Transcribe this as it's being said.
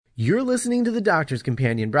You're listening to The Doctor's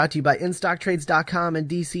Companion, brought to you by InStockTrades.com and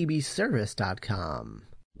DCBService.com.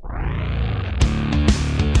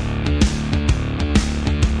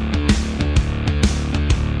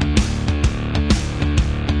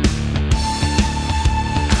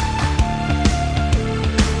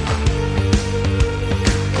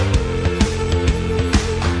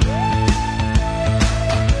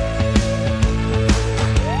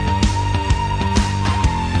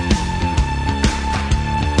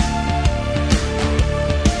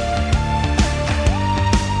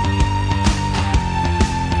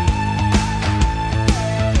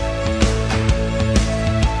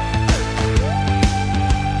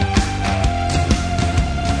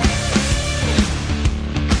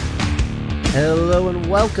 Hello and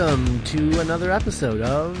welcome to another episode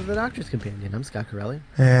of The Doctor's Companion. I'm Scott Corelli.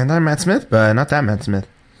 And I'm Matt Smith, but not that Matt Smith.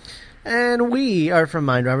 And we are from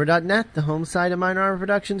MindRobber.net, the home site of MindRobber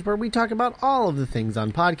Productions, where we talk about all of the things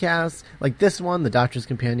on podcasts, like this one, The Doctor's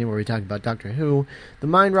Companion, where we talk about Doctor Who, the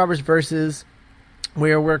Mind Robbers Versus,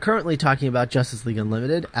 where we're currently talking about Justice League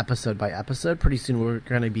Unlimited, episode by episode. Pretty soon we're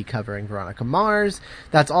going to be covering Veronica Mars.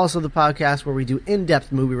 That's also the podcast where we do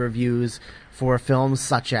in-depth movie reviews for films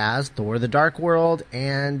such as Thor: The Dark World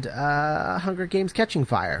and Hunger Games: Catching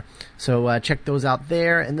Fire. So check those out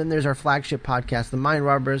there. And then there's our flagship podcast, The Mind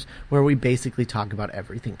Robbers, where we basically talk about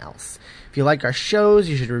everything else. If you like our shows,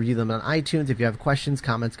 you should review them on iTunes. If you have questions,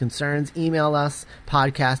 comments, concerns, email us,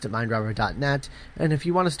 podcast@mindrobber.net. And if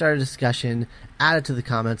you want to start a discussion, add it to the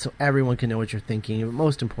comments so everyone can know what you're thinking. But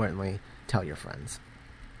most importantly, tell your friends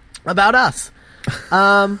about us.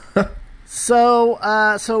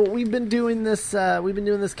 So we've been doing this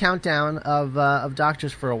countdown of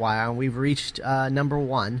Doctors for a while, and we've reached number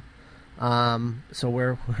 1. So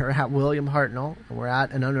we're at William Hartnell, and we're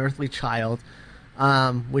at An Unearthly Child,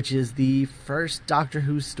 which is the first Doctor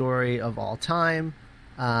Who story of all time.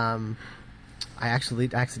 I actually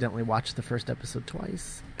accidentally watched the first episode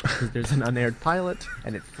twice because there's an unaired pilot,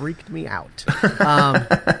 and it freaked me out.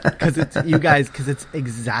 Because it's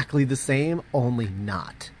exactly the same, only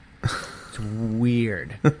not. It's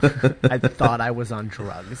weird. I thought I was on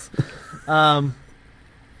drugs.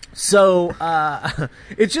 So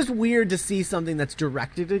it's just weird to see something that's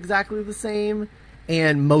directed exactly the same,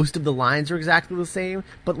 and most of the lines are exactly the same,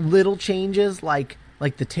 but little changes, like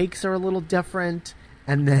the takes are a little different,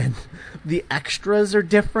 and then the extras are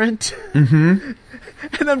different. Mm-hmm.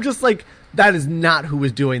 And I'm just like, that is not who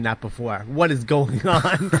was doing that before. What is going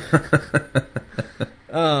on?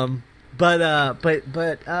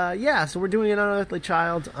 Yeah, so we're doing An Unearthly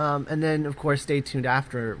Child, and then, of course, stay tuned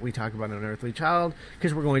after we talk about An Unearthly Child,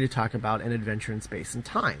 because we're going to talk about An Adventure in Space and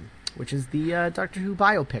Time, which is the Doctor Who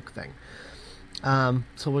biopic thing.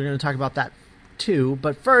 So we're going to talk about that, too.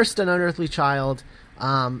 But first, An Unearthly Child,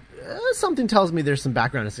 something tells me there's some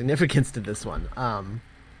background and significance to this one.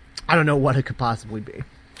 I don't know what it could possibly be.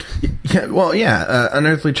 Yeah,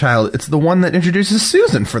 Unearthly Child, it's the one that introduces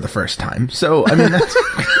Susan for the first time. So, I mean, that's...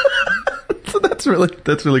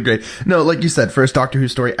 That's really great. No, like you said, first Doctor Who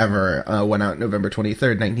story ever went out November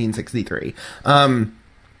 23rd, 1963.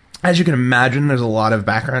 As you can imagine, there's a lot of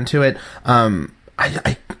background to it.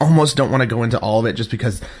 I almost don't want to go into all of it just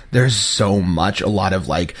because there's so much, a lot of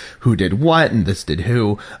like who did what and this did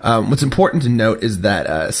who. What's important to note is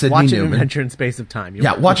that Sidney Newman... Watch An Adventure in Space of Time.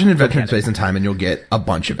 Watch An Adventure in Space and Time and you'll get a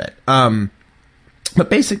bunch of it. But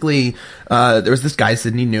basically, there was this guy,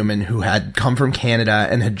 Sidney Newman, who had come from Canada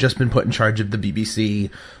and had just been put in charge of the BBC,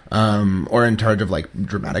 or in charge of, like,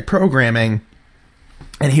 dramatic programming.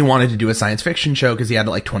 And he wanted to do a science fiction show because he had,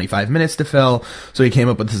 like, 25 minutes to fill. So he came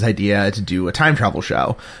up with this idea to do a time travel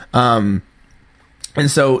show. And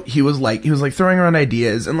so he was throwing around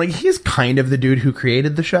ideas, and like he's kind of the dude who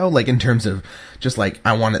created the show, like in terms of just like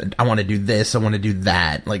I want to do this, I want to do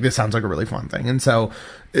that. Like this sounds like a really fun thing. And so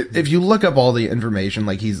if you look up all the information,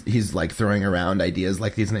 like he's like throwing around ideas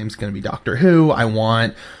like his name's going to be Doctor Who. I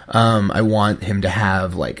want him to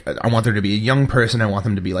have like I want there to be a young person. I want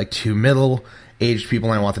them to be like 2 middle-aged people.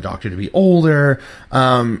 And I want the Doctor to be older.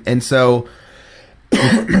 And so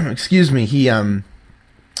excuse me,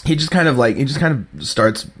 he just kind of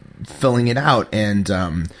starts filling it out and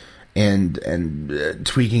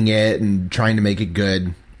tweaking it and trying to make it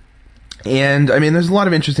good. And I mean, there's a lot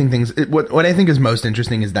of interesting things. What I think is most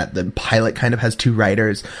interesting is that the pilot kind of has 2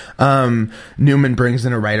 writers. Newman brings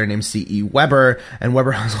in a writer named C.E. Weber, and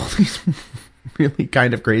Weber has all these really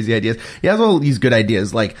kind of crazy ideas. He has all these good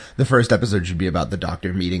ideas, like the first episode should be about the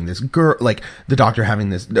Doctor meeting this girl, like the Doctor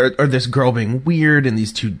having this, or this girl being weird, and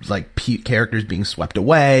these 2 like characters being swept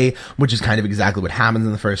away, which is kind of exactly what happens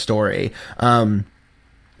in the first story.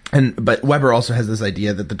 But Weber also has this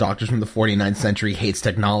idea that the doctors from the 49th century hates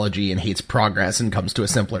technology and hates progress and comes to a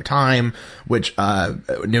simpler time, which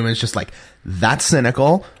Newman's just like, that's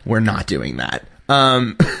cynical. We're not doing that.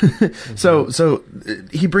 So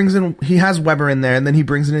he has Weber in there, and then he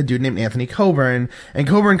brings in a dude named Anthony Coburn, and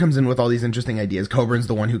Coburn comes in with all these interesting ideas. Coburn's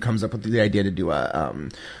the one who comes up with the idea to do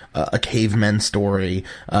a caveman story.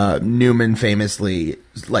 Newman famously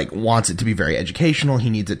wants it to be very educational. He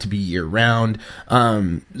needs it to be year round.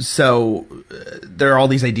 So there are all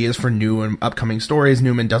these ideas for new and upcoming stories.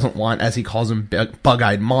 Newman doesn't want, as he calls them,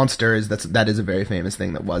 bug-eyed monsters. That is a very famous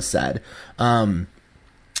thing that was said.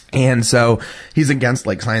 And so he's against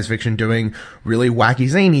science fiction doing really wacky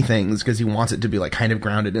zany things because he wants it to be kind of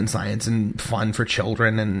grounded in science and fun for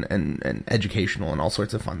children and educational and all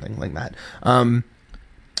sorts of fun things like that.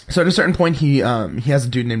 So at a certain point he has a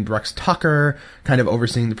dude named Rex Tucker kind of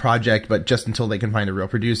overseeing the project, but just until they can find a real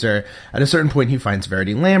producer. At a certain point he finds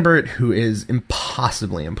Verity Lambert, who is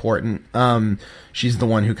impossibly important. She's the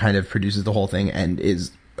one who kind of produces the whole thing and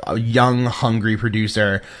is a young, hungry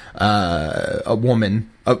producer, a woman,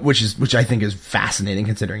 which I think is fascinating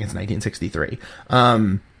considering it's 1963.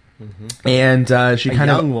 And she kind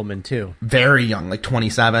of young woman too, very young,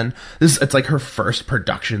 27. It's her first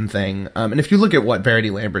production thing. And if you look at what Verity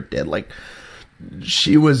Lambert did,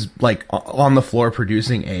 she was on the floor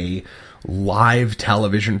producing a live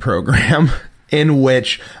television program in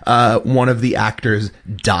which one of the actors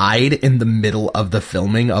died in the middle of the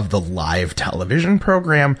filming of the live television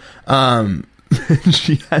program.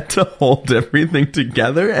 She had to hold everything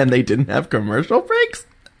together, and they didn't have commercial breaks.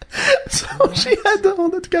 So she had to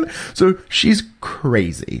hold it together. So she's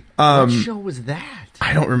crazy. What show was that?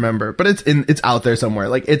 I don't remember, but it's out there somewhere.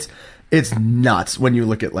 It's nuts when you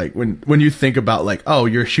look at when you think about oh,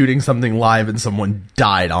 you're shooting something live and someone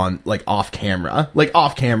died on off camera.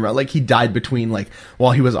 He died between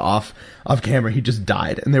while he was off camera, he just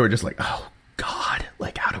died, and they were just oh God,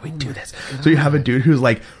 how do we do this? So you have a dude who's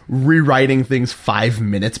rewriting things 5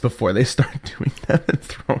 minutes before they start doing them and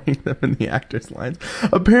throwing them in the actors' lines.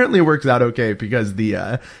 Apparently it works out okay because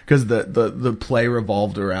the play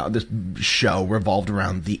revolved around, this show revolved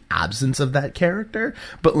around the absence of that character.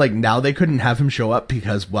 But now they couldn't have him show up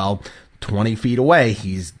because, 20 feet away,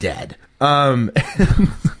 he's dead.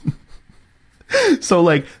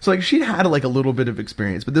 So she'd had a little bit of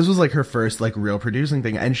experience, but this was her first real producing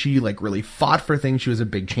thing, and she really fought for things. She was a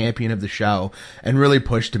big champion of the show and really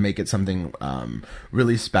pushed to make it something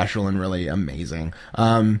really special and really amazing.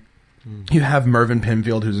 You have Mervyn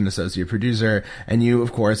Pinfield, who's an associate producer, and you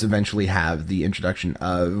of course eventually have the introduction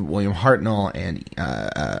of William Hartnell and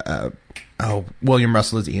William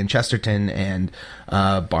Russell as Ian Chesterton, and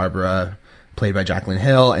Barbara played by Jacqueline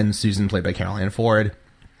Hill, and Susan played by Carol Ann Ford.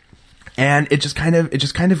 And it just kind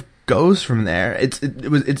of goes from there. It's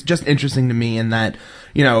just interesting to me in that,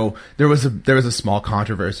 there was a small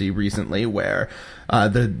controversy recently where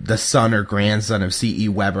the son or grandson of C.E.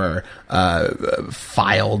 Weber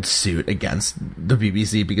filed suit against the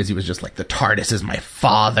BBC because he was just the TARDIS is my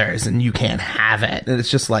father's and you can't have it. And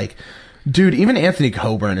it's just dude, even Anthony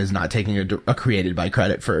Coburn is not taking a created by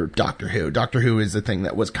credit for Doctor Who. Doctor Who is a thing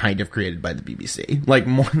that was kind of created by the BBC.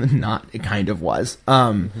 More than not, it kind of was.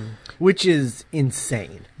 Which is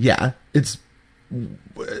insane. Yeah, it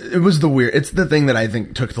was it's the thing that I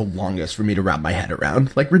think took the longest for me to wrap my head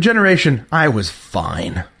around. Regeneration, I was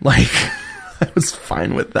fine. I was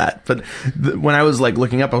fine with that. But when I was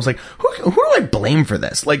looking up, I was who do I blame for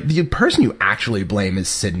this? The person you actually blame is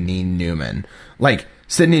Sidney Newman.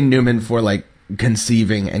 Sidney Newman for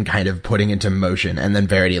conceiving and kind of putting into motion, and then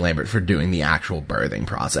Verity Lambert for doing the actual birthing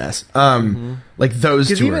process. Those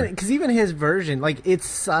two because even his version,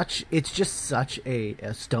 it's just such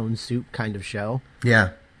a stone soup kind of show.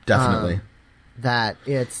 Yeah, definitely. That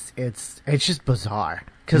it's just bizarre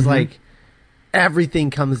because everything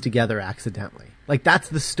comes together accidentally. That's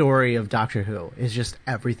the story of Doctor Who, is just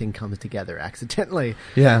everything comes together accidentally.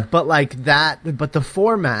 Yeah, but but the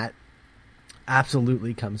format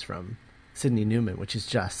absolutely comes from Sidney Newman, which is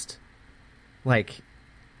just the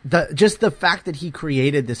fact that he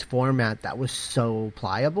created this format that was so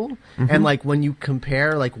pliable. And when you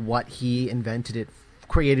compare what he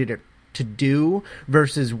created it to do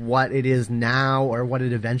versus what it is now, or what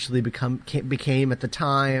it eventually became at the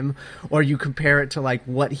time, or you compare it to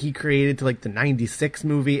what he created to the 96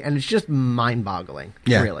 movie, and it's just mind-boggling.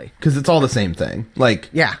 Yeah, really, because it's all the same thing.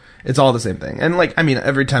 Yeah, it's all the same thing. And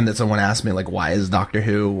every time that someone asks me why is Doctor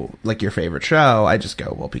Who your favorite show, I just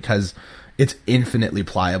go, well, because it's infinitely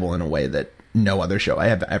pliable in a way that no other show I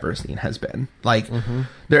have ever seen has been. Like,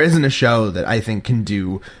 there isn't a show that I think can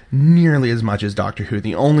do nearly as much as Doctor Who.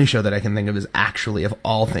 The only show that I can think of is actually, of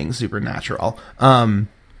all things, Supernatural. And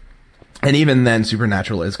even then,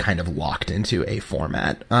 Supernatural is kind of locked into a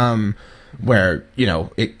format, where, you know,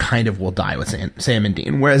 it kind of will die with Sam and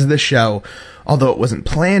Dean. Whereas this show, although it wasn't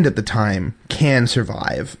planned at the time, can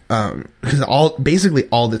survive. Because basically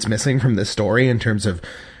all that's missing from this story in terms of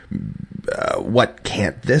what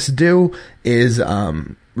can't this do is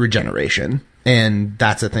regeneration. And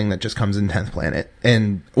that's a thing that just comes in 10th Planet.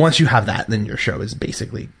 And once you have that, then your show is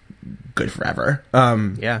basically good forever.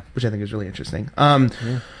 Which I think is really interesting.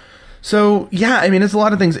 So, yeah, I mean, it's a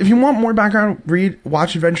lot of things. If you want more background,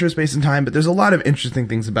 watch Adventure of Space and Time, but there's a lot of interesting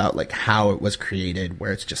things about, like, how it was created,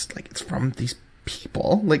 where it's just, like, it's from these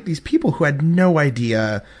people who had no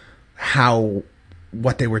idea how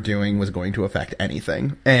what they were doing was going to affect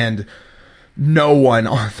anything. And no one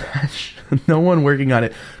working on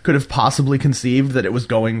it could have possibly conceived that it was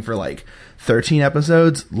going for, like, 13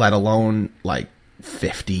 episodes, let alone, like,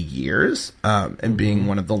 50 years, and being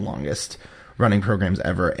one of the longest running programs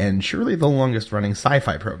ever, and surely the longest running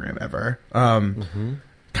sci-fi program ever. Kind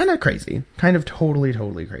of crazy. Kind of totally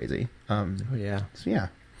crazy. So yeah.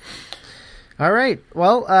 All right.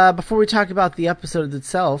 Well, before we talk about the episode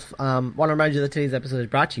itself, want to remind you that today's episode is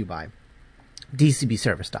brought to you by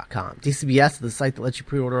DCBService.com. DCBS is the site that lets you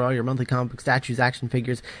pre-order all your monthly comic book statues, action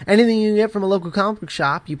figures, anything you can get from a local comic book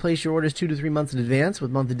shop. You place your orders 2 to 3 months in advance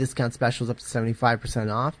with monthly discount specials up to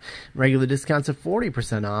 75% off, regular discounts of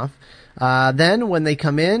 40% off. Then when they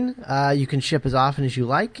come in, you can ship as often as you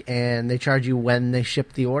like, and they charge you when they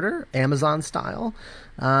ship the order, Amazon style.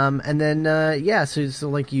 And then, so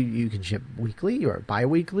like you can ship weekly or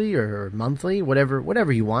bi-weekly or monthly,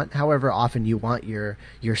 whatever you want, however often you want your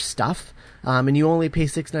stuff. And you only pay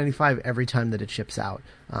 $6.95 every time that it ships out,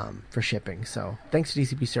 for shipping. So thanks to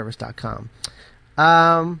DCBService.com.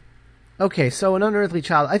 Okay. So An Unearthly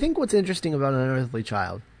Child, I think what's interesting about An Unearthly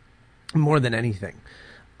Child more than anything,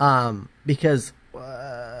 because,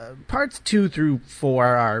 parts 2 through 4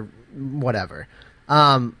 are whatever.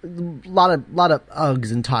 Lot of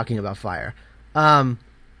ughs and talking about fire.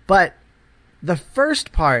 But the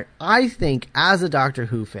first part, I think, as a Doctor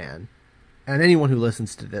Who fan, and anyone who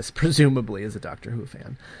listens to this presumably is a Doctor Who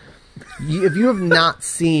fan, if you have not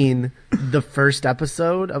seen the first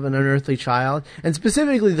episode of An Unearthly Child, and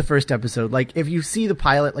specifically the first episode, like, if you see the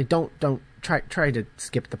pilot, like, don't try to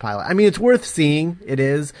skip the pilot. I mean, it's worth seeing, it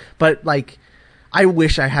is, but, like, I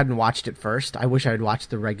wish I hadn't watched it first. I wish I had watched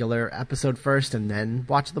the regular episode first and then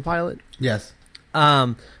watched the pilot. Yes.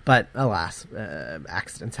 But alas,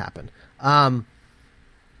 accidents happen.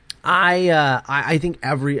 I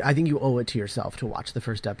think you owe it to yourself to watch the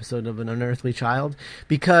first episode of An Unearthly Child,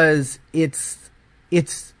 because it stands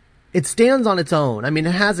on its own. I mean,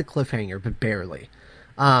 it has a cliffhanger, but barely.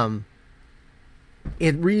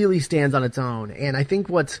 It really stands on its own. And I think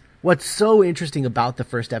what's so interesting about the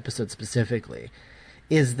first episode specifically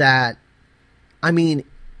is that, I mean,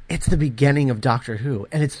 it's the beginning of Doctor Who,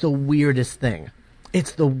 and it's the weirdest thing.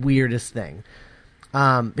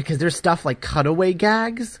 Because there's stuff like cutaway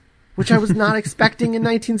gags, which I was not expecting in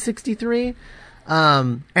 1963.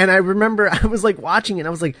 And I remember I was like watching it and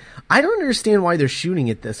I was like, I don't understand why they're shooting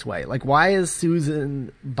it this way. Like, why is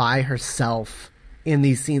Susan by herself in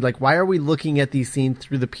these scenes? Like, why are we looking at these scenes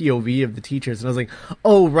through the POV of the teachers? And I was like,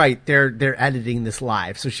 oh, right, they're editing this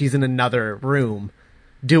live. So she's in another room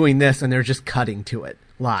doing this and they're just cutting to it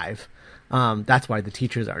live. That's why the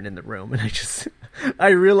teachers aren't in the room. And I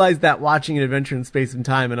realized that watching An Adventure in Space and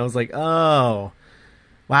Time, and I was like, oh,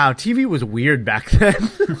 wow, TV was weird back then.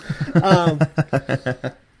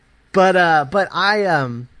 But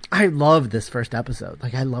I loved this first episode.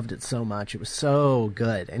 Like, I loved it so much. It was so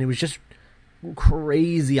good. And it was just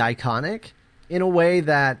crazy iconic in a way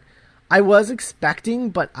that I was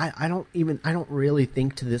expecting, but I don't really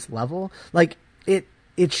think to this level. Like,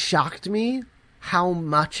 it shocked me how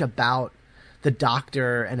much about the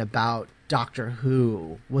Doctor and about Doctor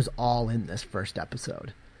Who was all in this first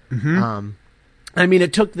episode. Mm-hmm. I mean,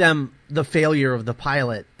 it took them the failure of the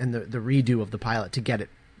pilot and the redo of the pilot to get it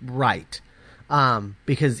right.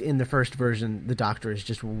 Because in the first version, the Doctor is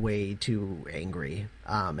just way too angry,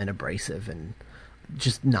 and abrasive and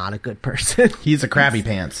just not a good person. He's a crabby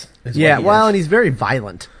pants. Yeah, well, and he's very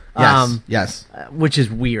violent. Yes. Which is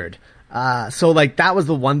weird. So, like, that was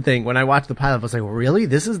the one thing when I watched the pilot, I was like, really?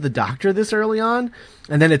 This is the Doctor this early on?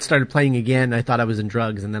 And then it started playing again, and I thought I was in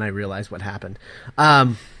drugs, and then I realized what happened.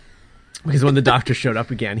 Because when the Doctor showed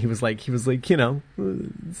up again, he was like, you know,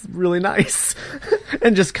 it's really nice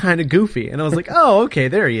and just kind of goofy. And I was like, oh, okay,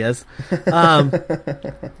 there he is.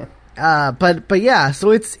 But yeah,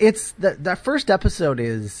 so it's that first episode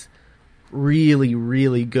is really,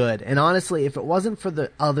 really good. And honestly, if it wasn't for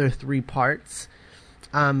the other 3 parts,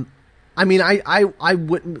 I mean, I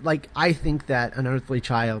wouldn't, like, I think that Unearthly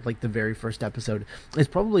Child, like the very first episode, is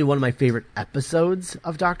probably one of my favorite episodes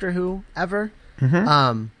of Doctor Who ever.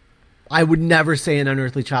 Mm-hmm. I would never say An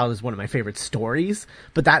Unearthly Child is one of my favorite stories,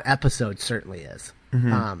 but that episode certainly is.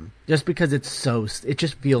 Mm-hmm. Just because it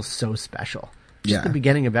just feels so special. Just Yeah. the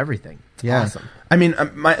beginning of everything. It's awesome. I mean,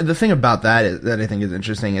 the thing about that is, that I think is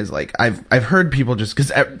interesting is, like, I've heard people just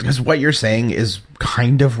because what you're saying is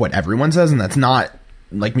kind of what everyone says, and that's not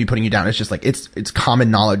like me putting you down. It's just like it's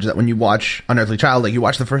common knowledge that when you watch Unearthly Child, like, you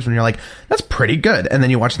watch the first one, you're like, that's pretty good, and then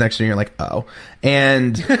you watch the next one, you're like, oh,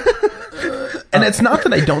 and and it's not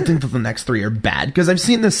that I don't think that the next 3 are bad, because I've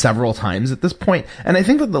seen this several times at this point, and I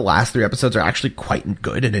think that the last 3 episodes are actually quite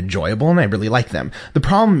good and enjoyable, and I really like them. The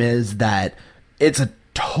problem is that it's a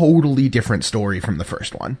totally different story from the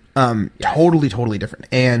first one. Totally different.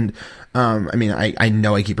 And, I mean, I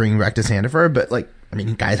know I keep bringing back to Sandifer, but, like, I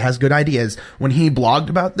mean, guys has good ideas. When he blogged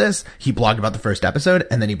about this, he blogged about the first episode,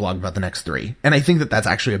 and then he blogged about the next 3. And I think that that's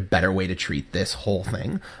actually a better way to treat this whole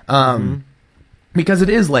thing. Because it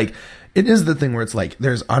is the thing where it's like,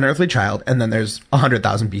 there's Unearthly Child, and then there's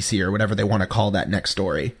 100,000 BC, or whatever they want to call that next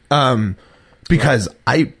story. Because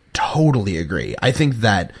I totally agree. I think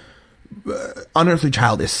that Unearthly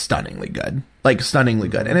Child is stunningly good. Like, stunningly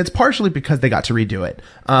good. And it's partially because they got to redo it.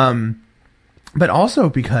 But also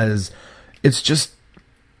because it's just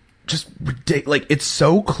like, it's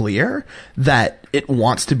so clear that it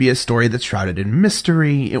wants to be a story that's shrouded in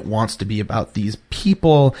mystery. It wants to be about these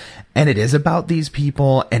people, and it is about these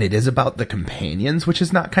people, and it is about the companions, which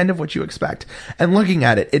is not kind of what you expect. And looking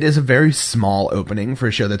at it, it is a very small opening for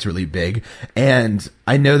a show that's really big. And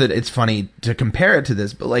I know that it's funny to compare it to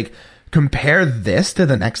this, but, like, compare this to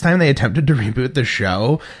the next time they attempted to reboot the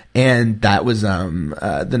show, and that was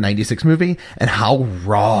the 96 movie, and how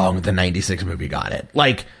wrong the 96 movie got it.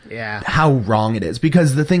 Like, yeah, how wrong it is.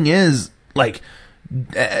 Because the thing is, like,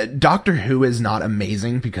 Doctor Who is not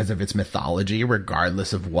amazing because of its mythology,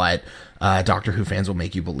 regardless of what Doctor Who fans will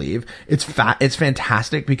make you believe. It's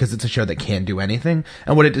fantastic because it's a show that can do anything,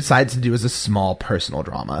 and what it decides to do is a small personal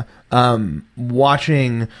drama.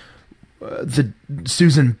 Watching the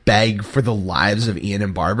Susan beg for the lives of Ian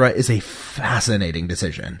and Barbara is a fascinating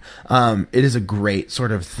decision. It is a great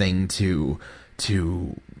sort of thing to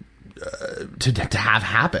have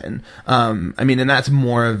happen. I mean, and that's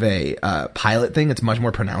more of a pilot thing. It's much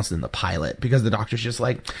more pronounced in the pilot, because the Doctor's just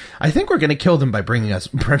like, I think we're going to kill them by bringing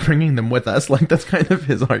them with us. Like, that's kind of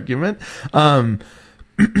his argument.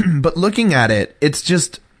 But looking at it, it's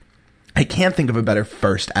just, I can't think of a better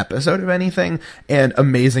first episode of anything, and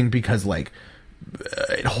amazing because, like,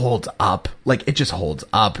 it holds up. Like, it just holds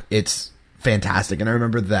up. It's fantastic. And I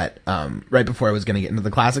remember that right before I was going to get into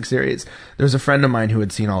the classic series, there was a friend of mine who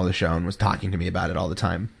had seen all the show and was talking to me about it all the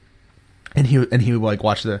time. And he would, like,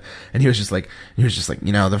 watch and he was just like,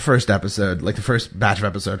 you know, the first episode, like the first batch of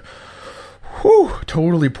episode, whew,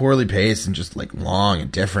 totally poorly paced and just, like, long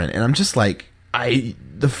and different. And I'm just like,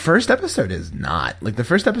 the first episode is not. Like, the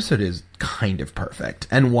first episode is kind of perfect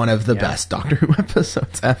and one of the best Doctor Who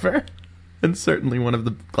episodes ever. And certainly one of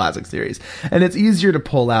the classic series. And it's easier to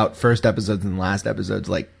pull out first episodes than last episodes,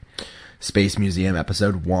 like Space Museum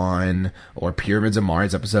episode 1 or Pyramids of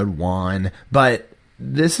Mars episode 1. But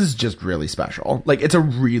this is just really special. Like, it's a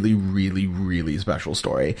really, really, really special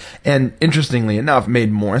story. And interestingly enough,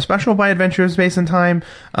 made more special by Adventure of Space and Time,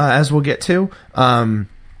 as we'll get to. And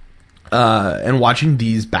watching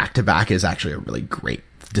these back to back is actually a really great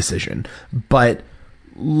decision. But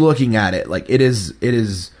looking at it, like, it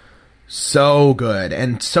is so good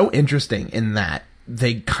and so interesting in that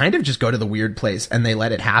they kind of just go to the weird place and they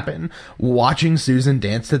let it happen. Watching Susan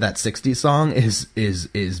dance to that 60s song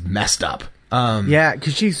is messed up. Yeah,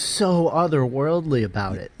 because she's so otherworldly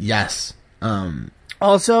about it. Yes.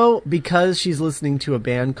 Also, because she's listening to a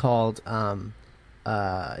band called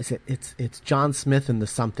it's John Smith and the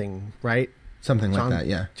something, right? Something like that,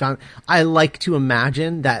 yeah. John, I like to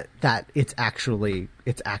imagine that it's actually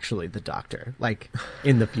the Doctor, like,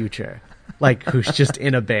 in the future, like, who's just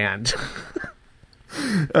in a band.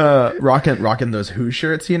 Rocking those Who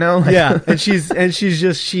shirts, you know? Like, yeah, and she's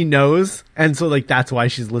just, she knows, and so, like, that's why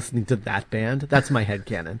she's listening to that band. That's my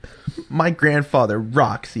headcanon. My grandfather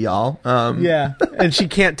rocks, y'all. Yeah, and she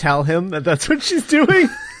can't tell him that that's what she's doing.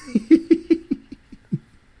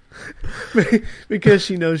 Because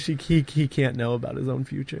she knows he can't know about his own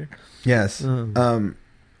future. Yes. And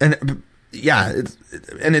I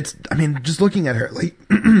mean, just looking at her, like,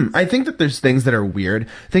 I think that there's things that are weird,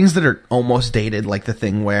 things that are almost dated, like the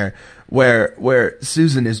thing where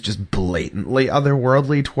Susan is just blatantly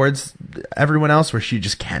otherworldly towards everyone else, where she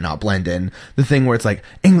just cannot blend in. The thing where it's like,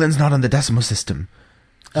 England's not on the decimal system.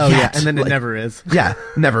 Oh yet. yeah, and then like, it never is. Yeah,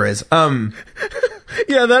 never is.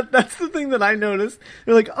 Yeah, that's the thing that I noticed.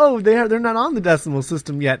 They're like, oh, they're not on the decimal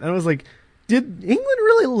system yet. And I was like, did England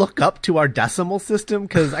really look up to our decimal system?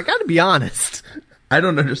 Because I got to be honest, I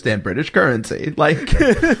don't understand British currency. Like,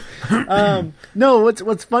 no.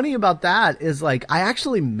 What's funny about that is, like, I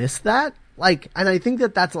actually miss that. Like, and I think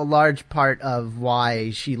that that's a large part of why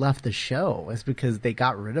she left the show, is because they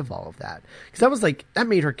got rid of all of that. Because that was like, that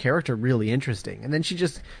made her character really interesting, and then she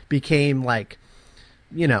just became like,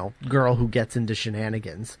 you know, girl who gets into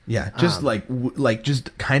shenanigans. Yeah, just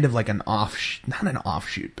just kind of like an not an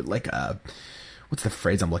offshoot, but like a, what's the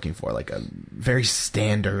phrase I'm looking for? Like a very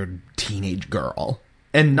standard teenage girl,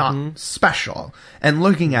 and not special. And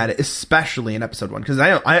looking at it, especially in episode 1, because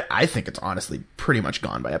I think it's honestly pretty much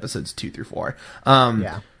gone by episodes 2 through 4.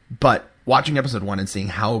 But watching episode 1 and seeing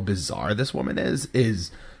how bizarre this woman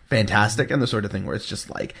is fantastic, and the sort of thing where it's just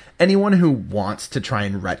like, anyone who wants to try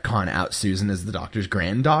and retcon out Susan as the Doctor's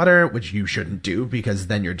granddaughter, which you shouldn't do, because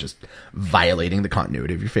then you're just violating the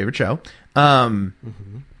continuity of your favorite show,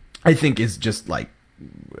 I think is just like,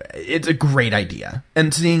 it's a great idea,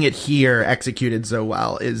 and seeing it here executed so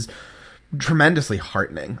well is tremendously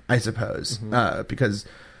heartening, I suppose, because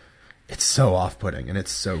it's so off-putting and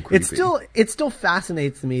it's so creepy. It still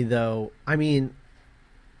fascinates me, though. I mean,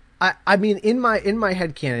 in my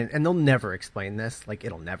headcanon, and they'll never explain this, like,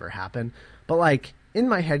 it'll never happen, but, like, in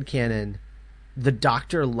my headcanon, the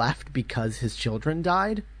Doctor left because his children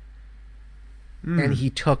died, and he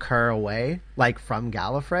took her away, like, from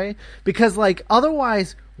Gallifrey, because, like,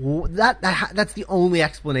 otherwise, that's the only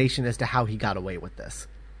explanation as to how he got away with this.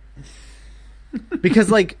 Because,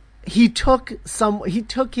 like, he took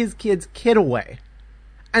his kid's kid away,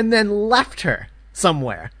 and then left her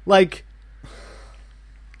somewhere, like,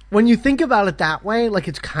 when you think about it that way, like,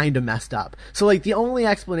 it's kind of messed up. So, like, the only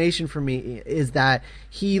explanation for me is that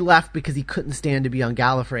he left because he couldn't stand to be on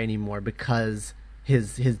Gallifrey anymore, because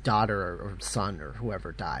his daughter or son or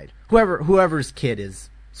whoever died. Whoever's kid is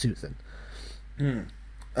Susan.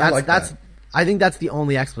 I think that's the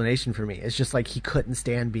only explanation for me. It's just like, he couldn't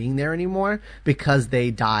stand being there anymore because they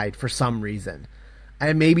died for some reason.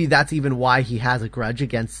 And maybe that's even why he has a grudge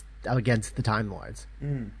against the Time Lords.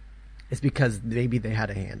 It's because maybe they had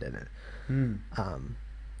a hand in it.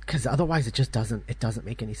 Because otherwise it just doesn't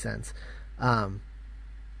make any sense.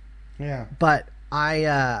 Yeah. But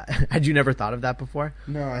had you never thought of that before?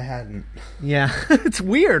 No, I hadn't. Yeah. It's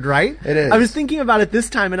weird, right? It is. I was thinking about it this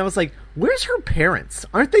time, and I was like, where's her parents?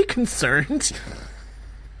 Aren't they concerned?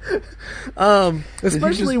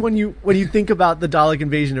 Especially when you think about the Dalek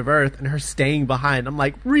invasion of Earth and her staying behind. I'm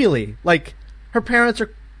like, really? Like, her parents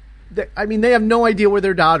are, they have no idea where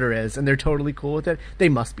their daughter is, and they're totally cool with it. They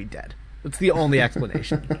must be dead. That's the only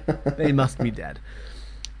explanation. They must be dead.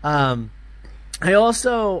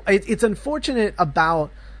 It's unfortunate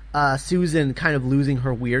about Susan kind of losing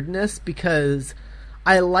her weirdness, because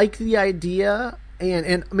I like the idea,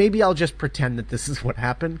 and maybe I'll just pretend that this is what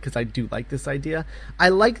happened, because I do like this idea. I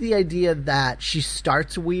like the idea that she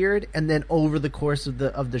starts weird, and then over the course of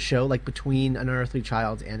the show, like between Unearthly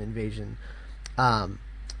Child and Invasion,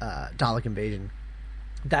 Dalek Invasion,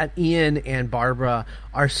 that Ian and Barbara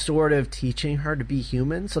are sort of teaching her to be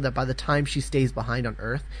human, so that by the time she stays behind on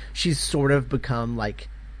Earth, she's sort of become, like,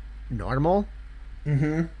 normal.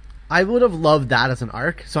 I would have loved that as an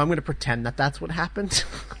arc, so I'm going to pretend that that's what happened.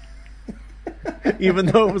 Even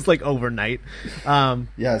though it was, like, overnight.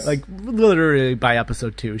 Yes. Like, literally by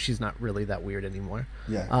episode 2, she's not really that weird anymore.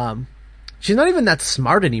 Yeah. She's not even that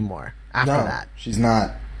smart anymore after that. She's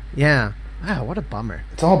not. Yeah. Wow, what a bummer.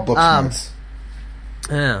 It's all book smarts.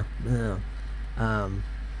 Yeah.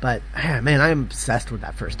 But man, I am obsessed with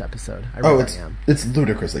that first episode. I really am. It's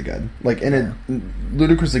ludicrously good. Like, and it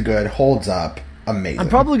ludicrously good, holds up, amazing. I'm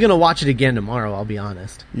probably gonna watch it again tomorrow. I'll be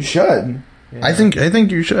honest. You should. Yeah. I think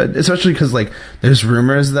you should, especially because, like, there's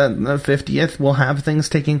rumors that the 50th will have things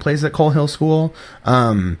taking place at Coal Hill School,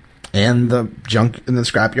 and the junk in the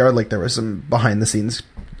scrapyard. Like, there were some behind the scenes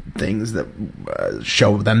things that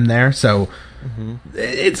show them there, so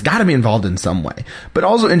it's got to be involved in some way. But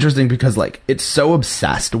also interesting because, like, it's so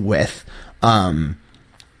obsessed with like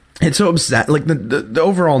the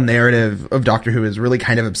overall narrative of Doctor Who is really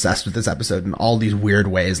kind of obsessed with this episode in all these weird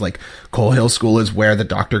ways. Like, Coal Hill School is where the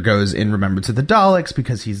Doctor goes in remembrance of the Daleks,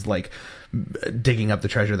 because he's, like, digging up the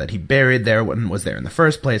treasure that he buried there when was there in the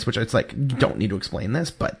first place, which it's like, you don't need to explain this,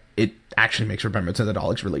 but it actually makes Remembrance of the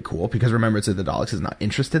Daleks really cool, because Remembrance of the Daleks is not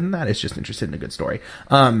interested in that. It's just interested in a good story.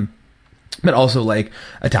 But also like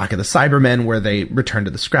Attack of the Cybermen, where they return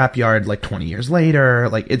to the scrapyard like 20 years later.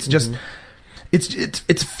 Like, it's just,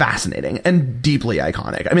 it's fascinating and deeply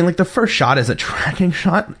iconic. I mean, like, the first shot is a tracking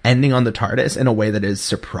shot ending on the TARDIS in a way that is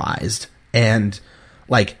surprised and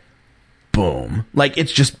like, boom. Like,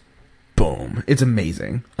 it's just boom. It's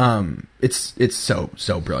amazing. It's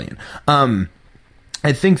so brilliant.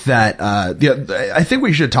 I think that I think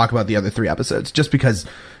we should talk about the other 3 episodes, just because,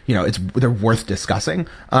 you know, they're worth discussing,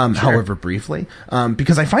 however briefly,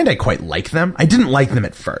 because I find I quite like them. I didn't like them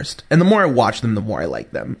at first, and the more I watch them, the more I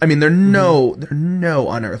like them. I mean, they're no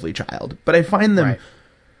Unearthly Child, but I find them,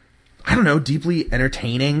 I don't know, deeply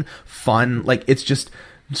entertaining, fun. Like, it's just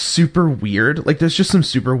super weird. Like, there's just some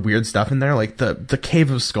super weird stuff in there. Like, the Cave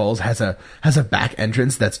of Skulls has a back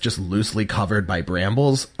entrance that's just loosely covered by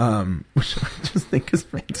brambles, which I just think is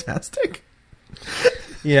fantastic.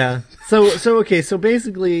 Yeah. So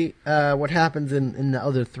basically, what happens in the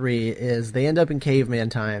other 3 is they end up in caveman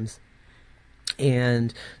times,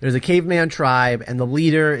 and there's a caveman tribe, and the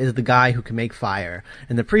leader is the guy who can make fire.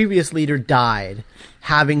 And the previous leader died,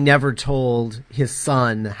 having never told his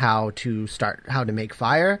son how to make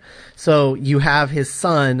fire. So you have his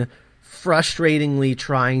son frustratingly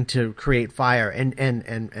trying to create fire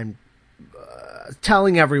and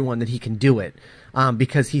telling everyone that he can do it,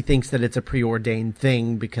 because he thinks that it's a preordained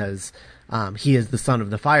thing, because he is the son of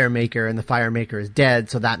the fire maker, and the fire maker is dead,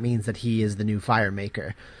 so that means that he is the new fire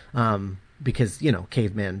maker. Because, you know,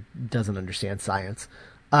 caveman doesn't understand science.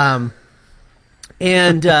 And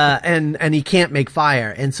he can't make fire.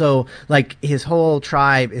 And so, like, his whole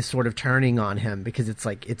tribe is sort of turning on him, because it's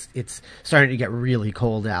like, it's starting to get really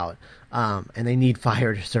cold out. And they need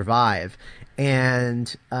fire to survive.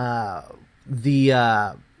 And,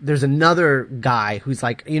 there's another guy who's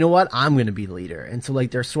like, you know what? I'm going to be leader. And so, like,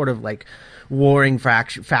 they're sort of like warring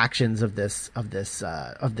factions of this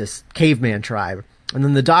caveman tribe. And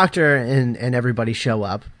then the Doctor and everybody show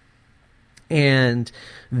up, and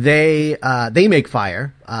they make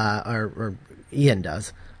fire, or Ian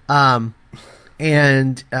does. And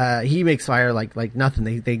he makes fire like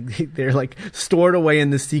nothing. They're like stored away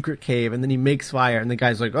in this secret cave, and then he makes fire, and the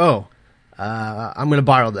guy's like, "Oh, I'm going to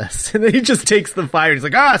borrow this." And then he just takes the fire. He's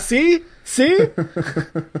like, see? And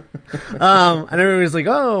everybody's like,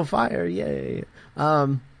 "Oh, fire, yay."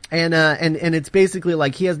 And it's basically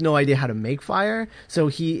like he has no idea how to make fire, so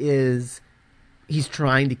he's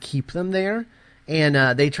trying to keep them there,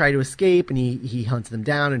 and they try to escape, and he hunts them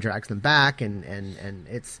down and drags them back, and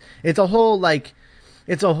it's a whole like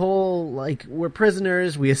we're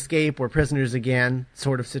prisoners, we escape, we're prisoners again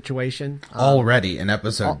sort of situation. Already in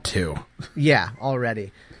episode 2. Yeah,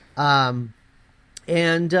 already. But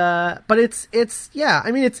it's yeah,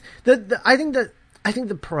 I mean, it's I think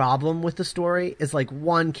the problem with the story is, like,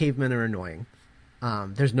 1, cavemen are annoying.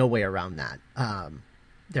 There's no way around that.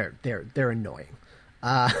 They're annoying.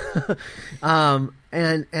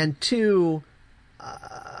 And 2,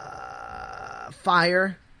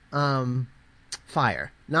 fire.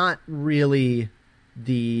 Fire. Not really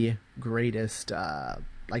the greatest,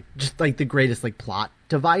 the greatest, like, plot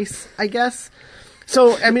device, I guess.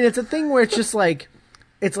 So, I mean, it's a thing where it's just like,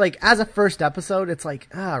 as a first episode, it's like,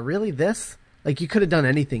 really this? Like, you could have done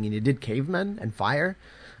anything, and you did cavemen and fire.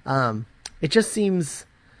 It just seems,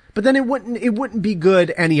 but then it wouldn't be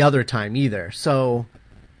good any other time either. So,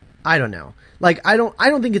 I don't know. Like, I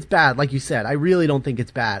don't think it's bad. Like you said, I really don't think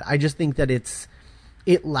it's bad. I just think that it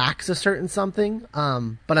lacks a certain something.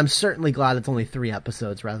 But I'm certainly glad it's only 3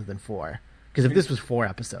 episodes rather than 4. Because if this was 4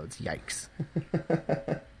 episodes, yikes.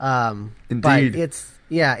 Indeed. But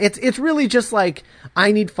it's really just like,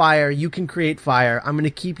 I need fire, you can create fire, I'm going to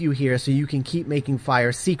keep you here so you can keep making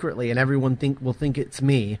fire secretly, and everyone will think it's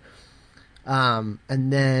me. And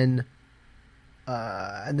then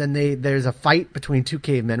there's a fight between 2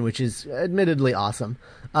 cavemen, which is admittedly awesome.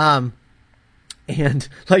 And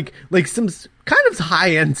like some kind of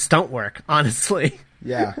high-end stunt work, honestly.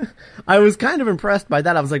 Yeah. I was kind of impressed by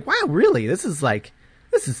that. I was like, wow, really? This is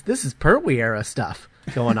Pertwee era stuff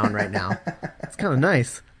going on right now. It's kind of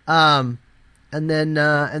nice. And then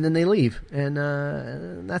they leave, and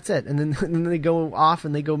that's it. And then they go off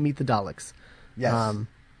and they go meet the Daleks. Yes.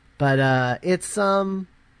 But it's I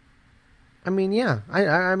mean, yeah.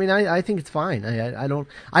 I think it's fine. I don't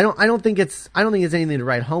think it's anything to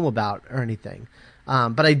write home about or anything.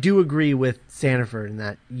 But I do agree with Sandiford in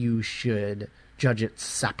that you should judge it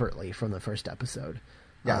separately from the first episode.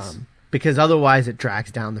 Yes. because otherwise it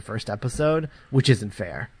drags down the first episode, which isn't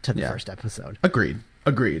fair to the Yeah. first episode. Agreed.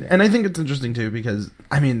 And I think it's interesting too because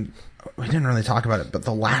I mean we didn't really talk about it, but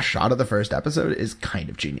the last shot of the first episode is kind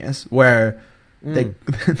of genius, where they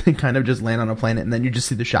they kind of just land on a planet and then you just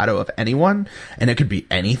see the shadow of anyone, and it could be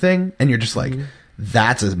anything, and you're just like,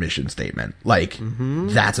 that's a mission statement. Like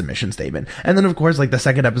that's a mission statement. And then of course, like the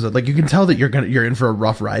second episode, like you can tell that you're in for a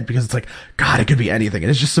rough ride because it's like, God, it could be anything, and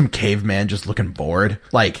it's just some caveman just looking bored.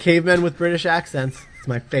 Like Cavemen with British accents. It's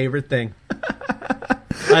my favorite thing.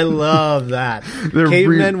 I love that. They're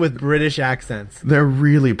Cavemen with British accents. they're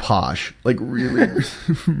really posh, like really,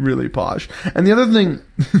 really posh. And the other thing,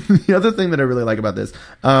 that I really like about this,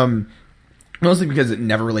 mostly because it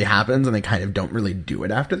never really happens and they kind of don't really do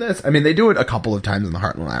it after this. I mean, they do it a couple of times in the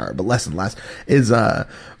Heartland Hour, but less and less, is, by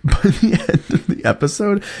the end of the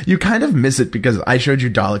episode, you kind of miss it because I showed you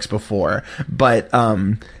Daleks before, but,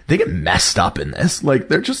 they get messed up in this. Like,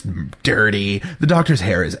 they're just dirty. The Doctor's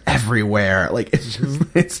hair is everywhere. Like,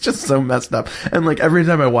 it's just so messed up. And like, every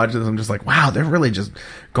time I watch this, I'm just like, wow, they're really just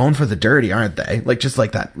going for the dirty, aren't they? Like, just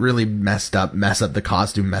like that really mess up the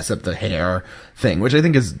costume, mess up the hair thing, which I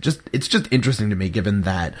think is it's just interesting to me, given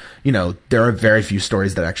that, you know, there are very few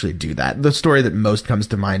stories that actually do that. The story that most comes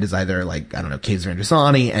to mind is either like, I don't know, Caves of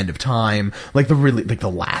Androsani, End of Time, like the really, like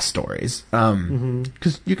the last stories.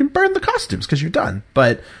 Cause you can burn the costumes cause you're done.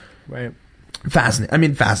 But, Right.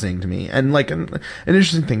 fascinating to me, and like an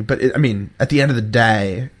interesting thing. But I mean, at the end of the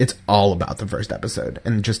day, it's all about the first episode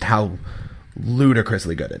and just how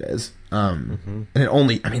ludicrously good it is. And it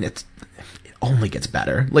only gets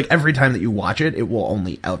better. Like every time that you watch it, it will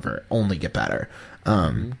only get better.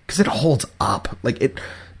 Because it holds up. Like it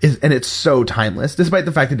is, and it's so timeless, despite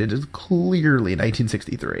the fact that it is clearly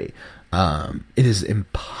 1963. It is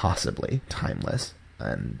impossibly timeless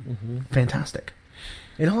and fantastic.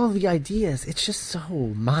 And all the ideas, it's just so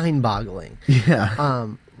mind-boggling. Yeah.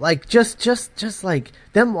 Like just like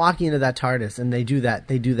them walking into that TARDIS, and they do that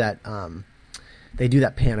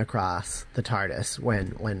pan across the TARDIS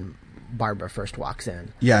when Barbara first walks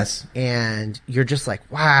in. Yes. And you're just like,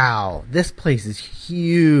 wow, this place is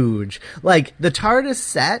huge. Like the TARDIS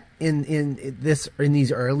set in this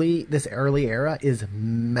early era is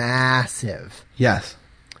massive. Yes.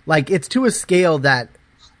 Like it's to a scale that,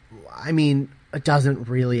 I mean, it doesn't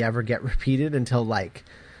really ever get repeated until like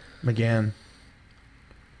McGann.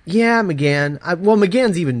 Yeah, McGann.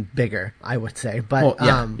 McGann's even bigger, I would say. But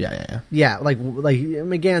yeah. Yeah, like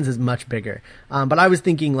McGann's is much bigger. But I was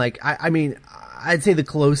thinking like I mean I'd say the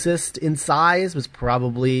closest in size was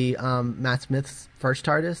probably Matt Smith's first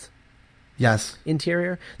TARDIS. Yes.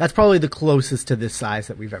 Interior. That's probably the closest to this size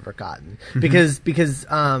that we've ever gotten. Because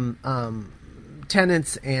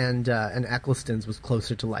Tennant's and Eccleston's was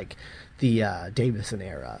closer to like the Davison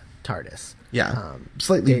era TARDIS. Yeah,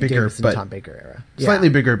 slightly bigger, Davison, but Tom Baker era. Slightly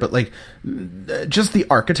bigger, but like just the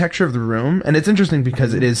architecture of the room, and it's interesting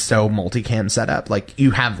because it is so multicam set up. Like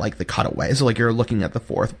you have like the cutaway, so like you're looking at the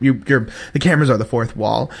the cameras are the fourth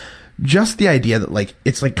wall. Just the idea that like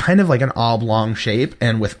it's like kind of like an oblong shape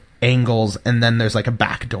and with angles, and then there's like a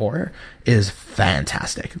back door is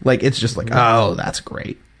fantastic. Like it's just like, oh, that's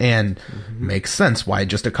great. And makes sense why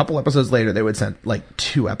just a couple episodes later they would send like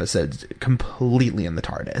 2 episodes completely in the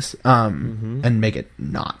TARDIS and make it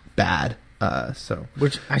not bad. So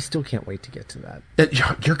which I still can't wait to get to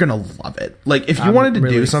that. You're gonna love it. Like if you wanted to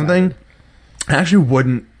really do something,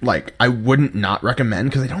 excited. I wouldn't not recommend,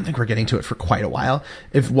 because I don't think we're getting to it for quite a while.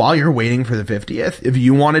 If while you're waiting for the 50th, if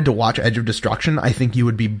you wanted to watch Edge of Destruction, I think you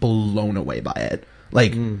would be blown away by it.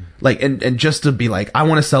 And just to be like, I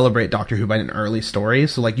want to celebrate Doctor Who by an early story.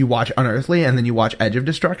 So like you watch Unearthly and then you watch Edge of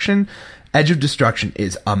Destruction. Edge of Destruction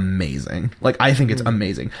is amazing. Like I think it's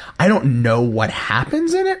amazing. I don't know what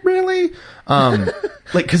happens in it really.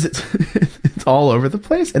 Like cause it's all over the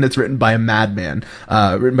place, and it's written by a madman,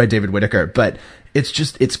 written by David Whitaker, but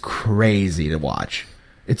it's crazy to watch.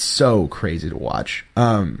 It's so crazy to watch.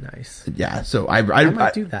 Nice. Yeah. So I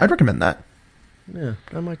might do that. I'd recommend that. Yeah,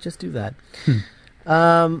 I might just do that.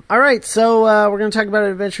 All right, so we're going to talk about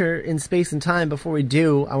an adventure in space and time. Before we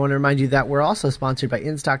do, I want to remind you that we're also sponsored by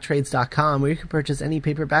InStockTrades.com, where you can purchase any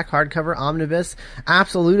paperback, hardcover, omnibus,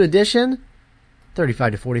 absolute edition,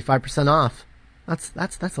 35 to 45% off.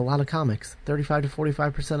 That's a lot of comics. 35 to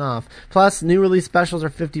 45% off. Plus, new release specials are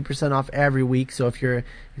 50% off every week. So if you're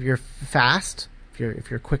fast,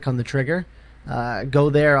 if you're quick on the trigger, go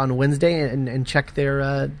there on Wednesday and check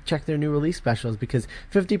their new release specials, because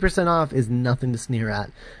 50% off is nothing to sneer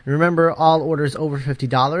at. And remember, all orders over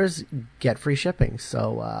 $50 get free shipping.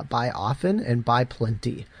 So buy often and buy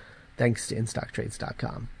plenty. Thanks to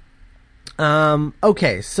InStockTrades.com.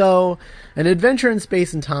 Okay, so An Adventure in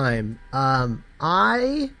Space and Time.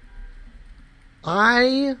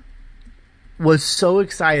 I was so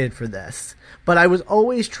excited for this, but I was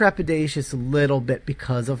always trepidatious a little bit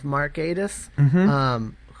because of Mark Gatiss,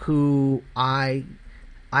 who I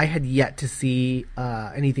had yet to see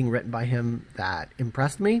anything written by him that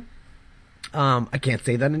impressed me. I can't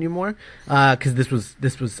say that anymore because this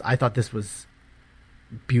was I thought this was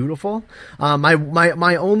beautiful.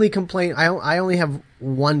 My only complaint, I only have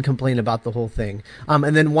one complaint about the whole thing,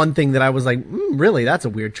 and then one thing that I was like, really, that's a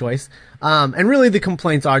weird choice. And really, the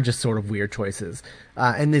complaints are just sort of weird choices,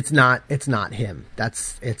 and it's not him.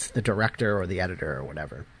 It's the director or the editor or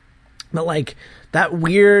whatever. But like the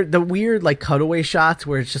weird like cutaway shots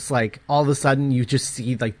where it's just like all of a sudden you just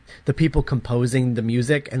see like the people composing the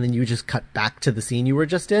music and then you just cut back to the scene you were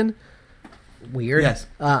just in. Weird. Yes.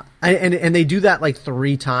 And they do that like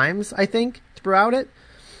 3 times, I think, throughout it.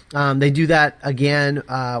 They do that again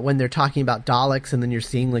when they're talking about Daleks, and then you're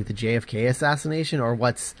seeing like the JFK assassination, or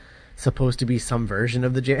what's supposed to be some version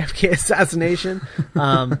of the JFK assassination.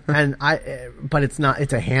 But it's not.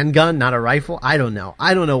 It's a handgun, not a rifle. I don't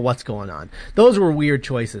know what's going on. Those were weird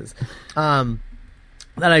choices. That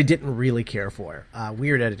I didn't really care for.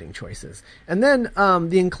 Weird editing choices, and then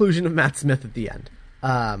the inclusion of Matt Smith at the end.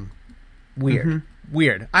 Weird.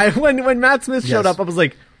 When Matt Smith showed up, I was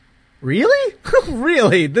like, really?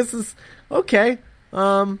 Really? This is okay.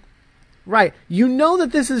 Right. You know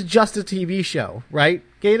that this is just a TV show, right,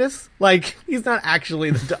 Gatiss? Like, he's not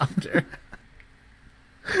actually the Doctor.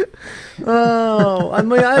 Oh, I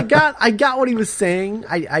mean, I got what he was saying.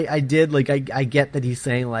 I did. Like, I get that he's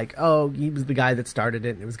saying like, oh, he was the guy that started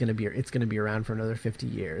it, and it's gonna be around for another 50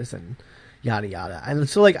 years, and yada yada. And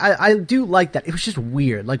so like I do like that. It was just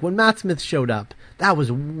weird. Like when Matt Smith showed up, that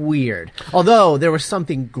was weird. Although there was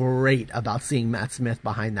something great about seeing Matt Smith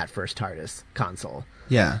behind that first TARDIS console.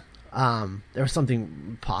 Yeah. There was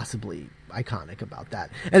something possibly iconic about that.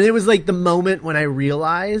 And it was like the moment when I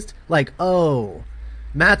realized like, oh,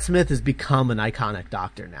 Matt Smith has become an iconic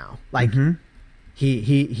Doctor now. Like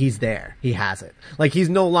he's there. He has it. Like he's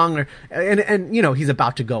no longer and you know, he's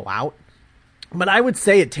about to go out. But I would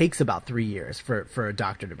say it takes about 3 years for a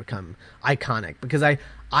Doctor to become iconic, because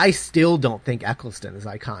I still don't think Eccleston is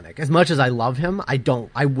iconic. As much as I love him,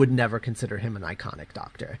 I would never consider him an iconic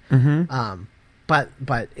Doctor.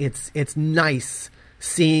 But it's nice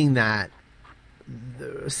seeing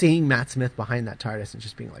seeing Matt Smith behind that TARDIS and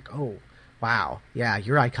just being like, oh, wow, yeah,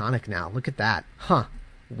 you're iconic now. Look at that. Huh.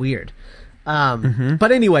 Weird.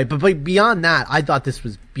 But anyway, but beyond that, I thought this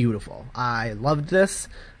was beautiful. I loved this.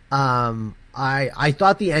 I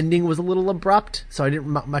thought the ending was a little abrupt, so I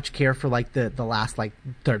didn't much care for like the last like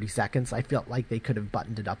 30 seconds. I felt like they could have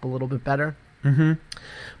buttoned it up a little bit better.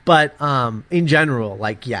 But in general,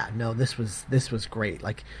 like, yeah, no, this was great.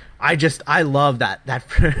 Like, I love that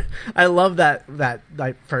I love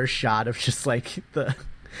that first shot of just like the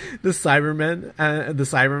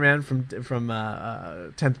Cyberman from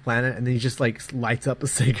 10th Planet, and then he just like lights up a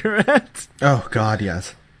cigarette. Oh God,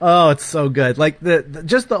 yes. Oh, it's so good. Like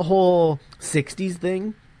just the whole 60s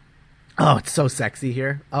thing. Oh, it's so sexy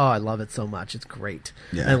here. Oh, I love it so much. It's great.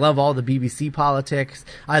 Yeah. I love all the BBC politics.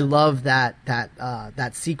 I love that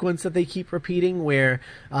sequence that they keep repeating where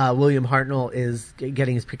William Hartnell is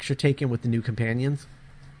getting his picture taken with the new companions.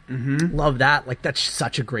 Love that. Like, that's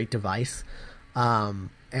such a great device.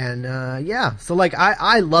 Yeah. So like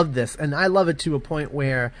I love this, and I love it to a point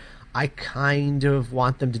where I kind of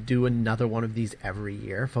want them to do another one of these every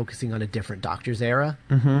year, focusing on a different Doctor's era.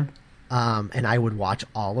 And I would watch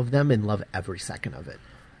all of them and love every second of it.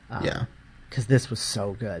 Yeah. Because this was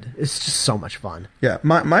so good. It's just so much fun. Yeah.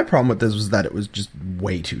 My problem with this was that it was just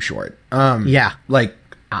way too short. Yeah. Like,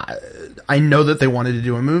 I know that they wanted to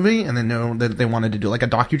do a movie, and they know that they wanted to do like a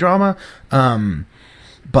docudrama.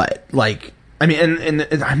 But like, I mean,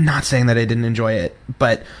 and I'm not saying that I didn't enjoy it,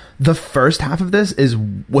 but the first half of this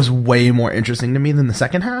was way more interesting to me than the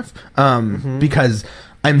second half. Because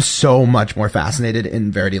I'm so much more fascinated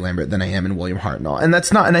in Verity Lambert than I am in William Hartnell.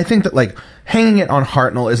 And I think that like hanging it on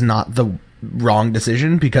Hartnell is not the wrong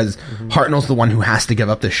decision, because Hartnell's the one who has to give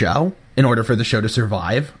up the show in order for the show to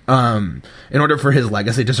survive. In order for his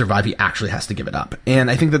legacy to survive, he actually has to give it up.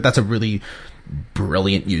 And I think that that's a really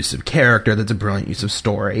brilliant use of character. That's a brilliant use of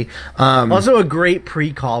story. Also a great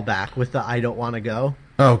pre-callback with the I don't want to go.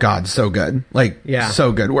 Oh God, so good. Like, yeah,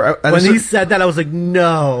 so good. When he said that, I was like,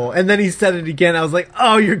 no. And then he said it again. I was like,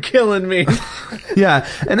 oh, you're killing me. Yeah.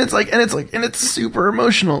 And it's super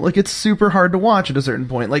emotional. Like, it's super hard to watch at a certain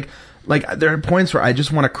point. Like there are points where I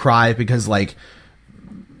just want to cry, because like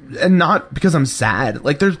and not because I'm sad.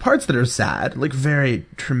 Like, there's parts that are sad, like very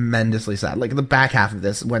tremendously sad. Like the back half of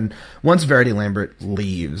this, once Verity Lambert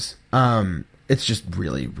leaves, it's just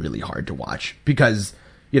really, really hard to watch because,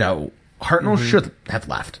 you know, Hartnell should have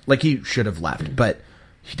left. Like, he should have left, but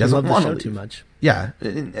he doesn't want to leave too much. Yeah,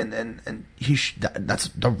 and that's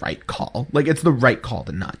the right call. Like, it's the right call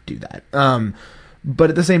to not do that.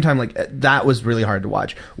 But at the same time, like, that was really hard to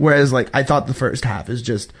watch. Whereas, like, I thought the first half is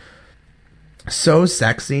just so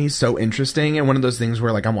sexy, so interesting, and one of those things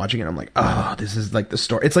where, like, I'm watching it and I'm like, oh, this is like the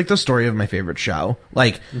story. It's like the story of my favorite show.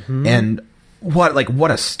 Like, and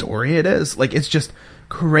what a story it is. Like, it's just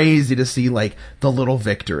crazy to see, like, the little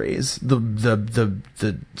victories,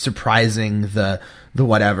 the surprising, the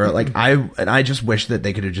whatever. Like, I just wish that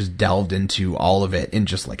they could have just delved into all of it in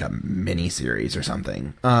just like a mini series or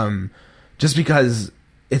something. Just because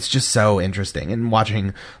it's just so interesting, and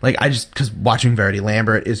watching, like, because watching Verity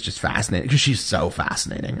Lambert is just fascinating because she's so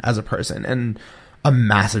fascinating as a person and a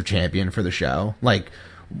massive champion for the show. Like,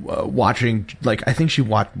 watching, like, I think she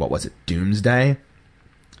watched, what was it, Doomsday?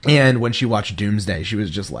 And when she watched Doomsday, she was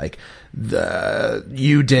just like,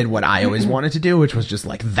 you did what I always wanted to do, which was just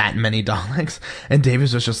like that many Daleks. And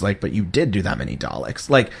Davis was just like, but you did do that many Daleks.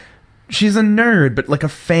 Like, she's a nerd, but like a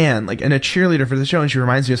fan, like, and a cheerleader for the show. And she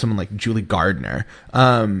reminds me of someone like Julie Gardner,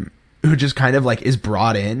 who just kind of like is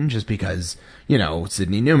brought in just because, you know,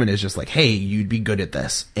 Sydney Newman is just like, hey, you'd be good at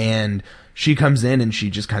this. And she comes in and she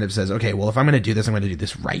just kind of says, okay, well, if I'm going to do this, I'm going to do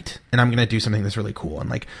this right. And I'm going to do something that's really cool. And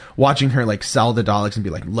like watching her like sell the Daleks and be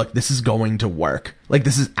like, look, this is going to work. Like,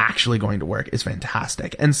 this is actually going to work is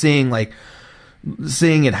fantastic. And seeing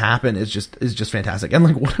it happen is just fantastic. And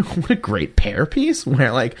like, what a great pair piece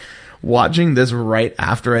where like watching this right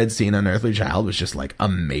after I'd seen Unearthly Child was just like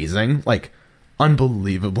amazing, like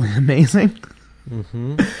unbelievably amazing.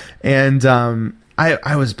 And,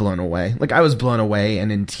 I was blown away. Like, I was blown away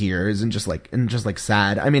and in tears and just like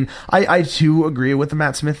sad. I mean, I too agree with the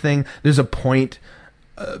Matt Smith thing. There's a point,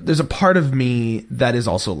 there's a part of me that is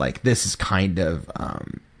also like, this is kind of,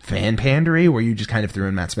 fan pandery where you just kind of threw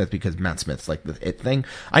in Matt Smith because Matt Smith's like the it thing.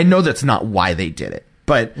 I know that's not why they did it,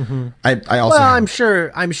 but I also, well, I'm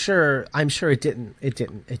sure it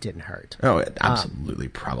didn't hurt. Oh, it absolutely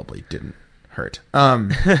probably didn't hurt.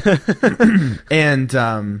 And,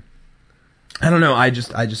 I don't know. I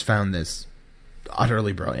just found this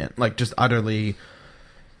utterly brilliant, like just utterly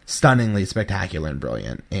stunningly spectacular and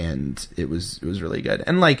brilliant. And it was really good.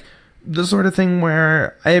 And like the sort of thing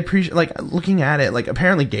where I appreciate, like, looking at it, like,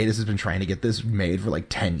 apparently Gatiss has been trying to get this made for like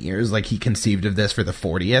 10 years. Like, he conceived of this for the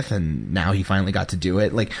 40th and now he finally got to do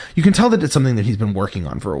it. Like, you can tell that it's something that he's been working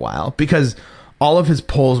on for a while because all of his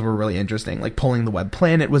pulls were really interesting. Like, pulling the Web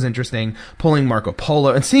Planet was interesting. Pulling Marco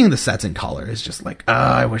Polo and seeing the sets in color is just like,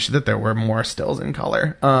 I wish that there were more stills in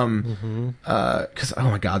color. Cause, oh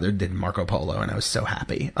my God, they did Marco Polo and I was so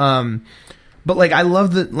happy. But like, I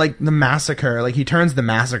love the massacre. Like, he turns the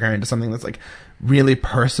massacre into something that's like really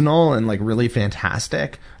personal and like really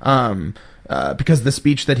fantastic. Because the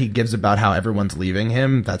speech that he gives about how everyone's leaving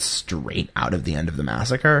him, that's straight out of the end of the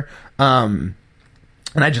massacre.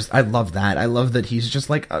 And I love that. I love that he's just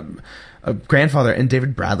like a grandfather, and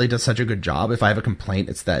David Bradley does such a good job. If I have a complaint,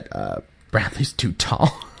 it's that Bradley's too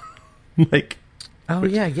tall. Like, oh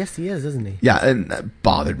yeah, yes he is, isn't he? Yeah, and that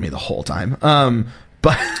bothered me the whole time.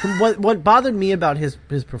 But what bothered me about his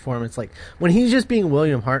performance, like when he's just being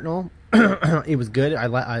William Hartnell, it was good. I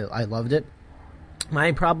loved it.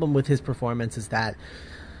 My problem with his performance is that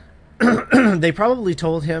they probably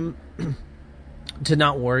told him to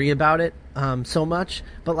not worry about it so much,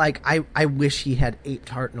 but like I wish he had aped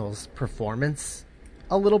Hartnell's performance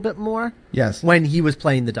a little bit more. Yes, when he was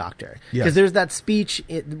playing the Doctor, because yes. There's that speech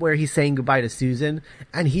where he's saying goodbye to Susan,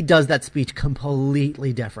 and he does that speech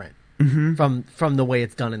completely different from the way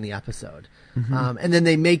it's done in the episode. And then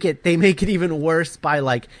they make it even worse by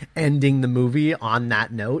like ending the movie on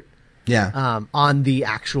that note. Yeah. On the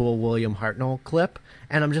actual William Hartnell clip,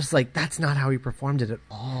 and I'm just like, that's not how he performed it at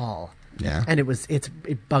all. Yeah. And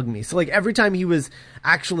it bugged me. So like every time he was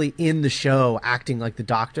actually in the show acting like the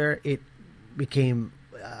Doctor, it became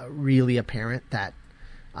really apparent that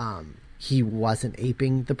he wasn't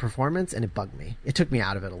aping the performance, and it bugged me. It took me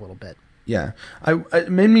out of it a little bit. Yeah,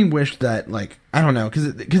 it made me wish that, like, I don't know,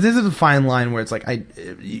 because this is a fine line where it's like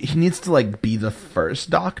he needs to like be the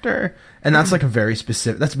first Doctor, and that's like a very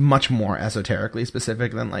specific. That's much more esoterically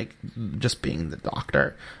specific than like just being the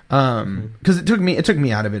Doctor. Because it took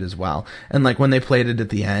me out of it as well. And like when they played it at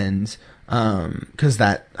the end, because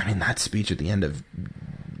that speech at the end of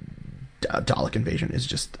Dalek invasion is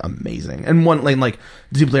just amazing, and one like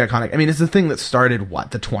deeply iconic. I mean, it's the thing that started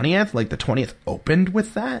the 20th. Like the 20th opened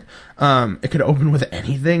with that. It could open with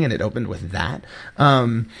anything, and it opened with that.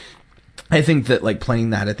 I think that like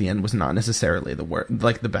playing that at the end was not necessarily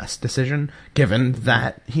the best decision, given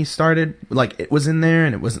that he started like it was in there,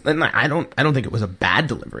 and it wasn't. And I don't think it was a bad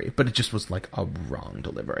delivery, but it just was like a wrong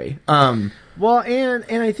delivery. Well, and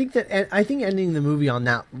I think ending the movie on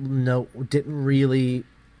that note didn't really.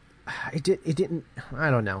 It didn't.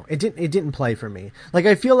 I don't know. It didn't play for me. Like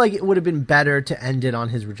I feel like it would have been better to end it on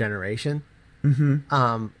his regeneration.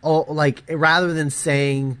 Mm-hmm. Like rather than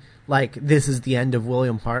saying. Like, this is the end of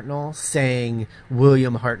William Hartnell, saying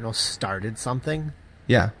William Hartnell started something.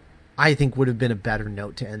 Yeah. I think would have been a better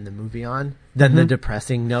note to end the movie on than the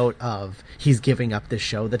depressing note of he's giving up the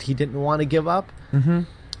show that he didn't want to give up.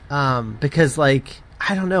 Mm-hmm. Because, like,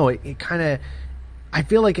 I don't know, it kind of... I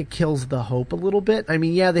feel like it kills the hope a little bit. I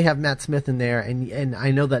mean, yeah, they have Matt Smith in there, and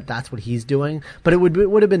I know that that's what he's doing, but it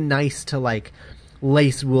would have been nice to, like,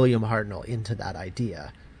 lace William Hartnell into that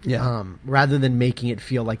idea. Yeah. Rather than making it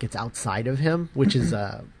feel like it's outside of him, which is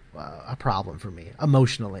a problem for me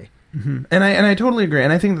emotionally. Mm-hmm. And I totally agree.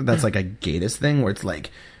 And I think that that's like a Gatiss thing where it's like,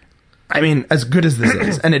 I mean, as good as this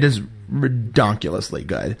is, and it is redonkulously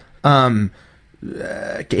good.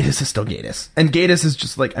 Gatiss is still Gatiss, and Gatiss is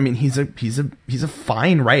just like, I mean, he's a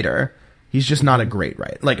fine writer. He's just not a great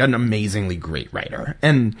writer, like an amazingly great writer.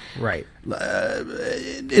 And right,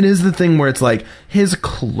 it is the thing where it's like his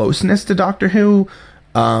closeness to Doctor Who.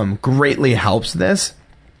 Greatly helps this,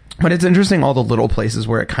 but it's interesting all the little places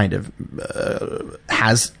where it kind of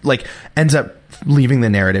ends up leaving the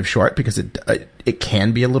narrative short because it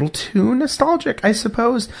can be a little too nostalgic, I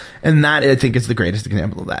suppose, and that I think is the greatest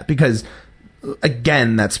example of that because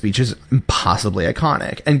again that speech is impossibly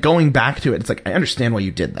iconic, and going back to it, it's like I understand why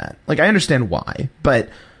you did that, like I understand why, but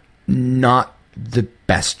not the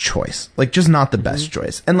best choice, like just not the best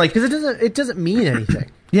choice, and like because it doesn't mean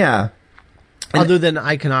anything. Yeah. Other than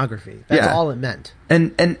iconography. That's all it meant.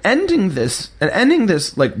 And ending this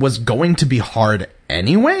like was going to be hard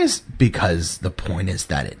anyways, because the point is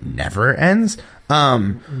that it never ends.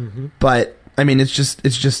 But I mean it's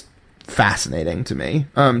just fascinating to me.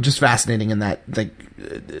 Just fascinating in that like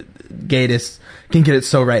Gatiss can get it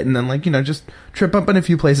so right and then like, you know, just trip up in a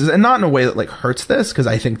few places, and not in a way that like hurts this, because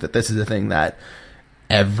I think that this is a thing that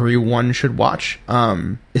everyone should watch,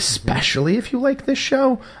 especially if you like this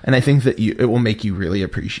show, and I think that it will make you really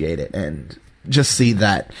appreciate it and just see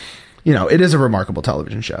that, you know, it is a remarkable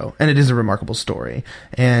television show and it is a remarkable story,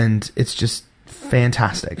 and it's just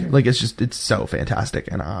fantastic. Like it's so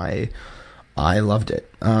fantastic, and I loved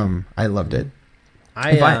it. I loved it.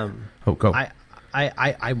 Go.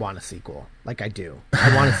 I want a sequel. Like I do.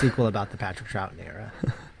 I want a sequel about the Patrick Troughton era.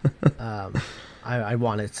 I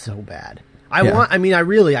want it so bad. I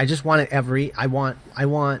just want it I want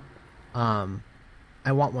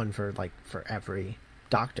one for every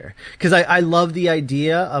Doctor, because I love the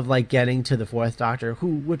idea of like getting to the fourth Doctor,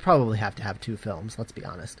 who would probably have to have 2 films, let's be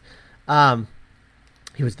honest.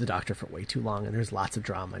 He was the Doctor for way too long, and there's lots of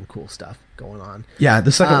drama and cool stuff going on. Yeah,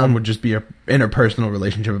 the second one would just be a interpersonal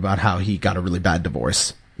relationship about how he got a really bad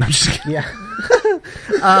divorce. I'm just kidding. Yeah.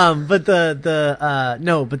 But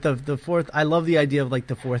the fourth, I love the idea of like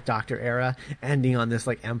the fourth Doctor era ending on this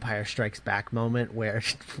like Empire Strikes Back moment where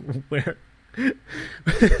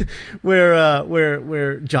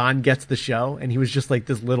John gets the show, and he was just like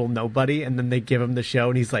this little nobody, and then they give him the show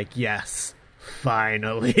and he's like, yes,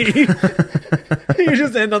 finally. You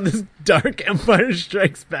just end on this dark Empire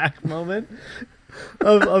Strikes Back moment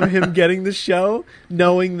of him getting the show,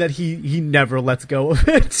 knowing that he never lets go of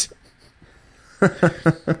it.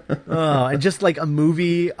 And just like a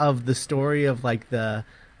movie of the story of like the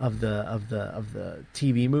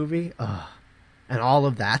TV movie, and all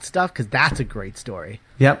of that stuff, because that's a great story.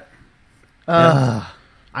 Yep. I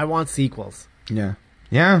want sequels. Yeah,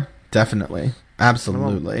 definitely,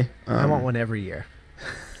 absolutely. I want one every year.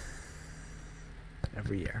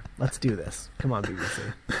 Every year. Let's do this. Come on, BBC.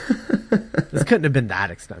 This couldn't have been that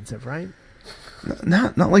expensive, right?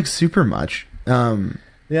 Not like super much.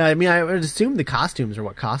 Yeah, I mean, I would assume the costumes are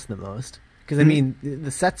what cost the most. Because, I mean,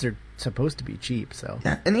 the sets are supposed to be cheap, so...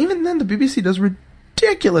 Yeah, and even then, the BBC does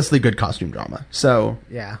ridiculously good costume drama, so...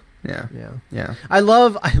 Yeah. Yeah. I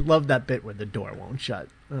love that bit where the door won't shut.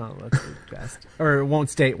 Oh, that's the best. Or it won't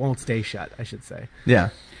stay shut, I should say.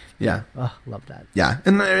 Yeah. Oh, love that. Yeah,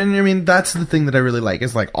 and I mean, that's the thing that I really like,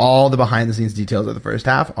 is like all the behind-the-scenes details of the first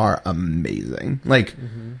half are amazing. Like,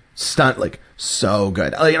 stunt, like, so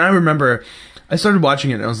good. Like, and I remember... I started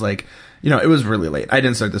watching it and I was like, it was really late. I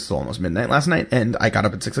didn't start this till almost midnight last night, and I got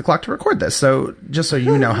up at 6 o'clock to record this. So just so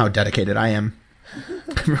you know how dedicated I am,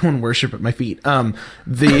 everyone worship at my feet.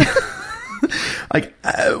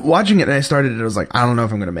 Watching it, and I started it, I was like, I don't know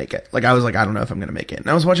if I'm going to make it. I was like, I don't know if I'm going to make it. And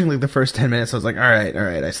I was watching the first 10 minutes. I was like, all right,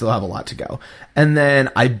 I still have a lot to go. And then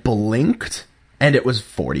I blinked, and it was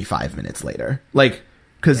 45 minutes later.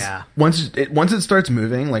 Because once it starts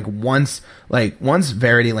moving, once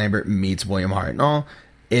Verity Lambert meets William Hartnell,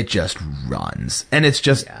 it just runs, and it's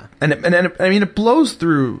just and I mean, it blows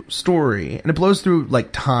through story, and it blows through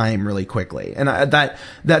time really quickly. And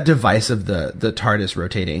that device of the TARDIS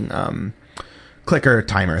rotating clicker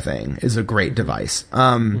timer thing is a great device.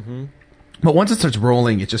 But once it starts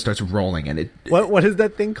rolling, it just starts rolling, and what is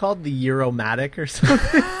that thing called? The Euromatic or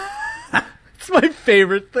something? It's my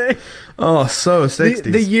favorite thing. Oh, so 60s.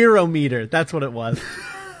 The Eurometer. That's what it was.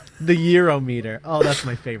 The Eurometer. Oh, that's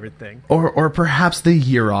my favorite thing. Or perhaps the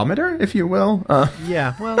Eurometer, if you will.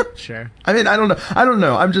 Yeah, well, sure. I mean, I don't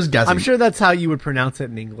know. I'm just guessing. I'm sure that's how you would pronounce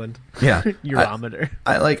it in England. Yeah. Eurometer.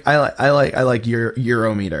 I like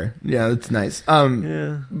Eurometer. Yeah, that's nice.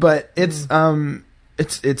 But it's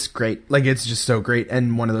great. It's just so great.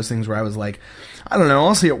 And one of those things where I was like, I don't know,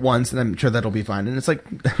 I'll see it once, and I'm sure that'll be fine. And it's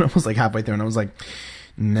almost halfway through, and I was like,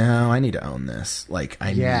 no, I need to own this.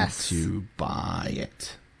 I need to buy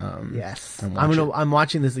it. Yes, I'm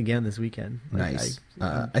watching this again this weekend. Nice.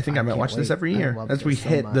 I think I might watch this every year as we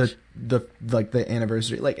hit the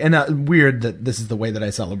anniversary. And weird that this is the way that I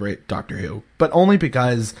celebrate Doctor Who, but only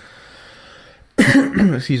because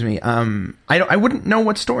excuse me. I wouldn't know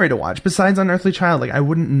what story to watch besides Unearthly Child. I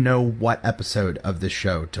wouldn't know what episode of the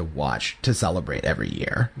show to watch to celebrate every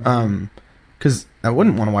year. Because I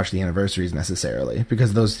wouldn't want to watch the anniversaries necessarily,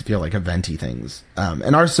 because those feel like eventy things.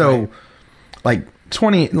 And are so right.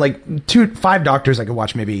 5 Doctors I could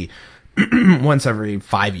watch maybe once every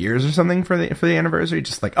 5 years or something for the anniversary.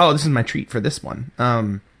 Just this is my treat for this one.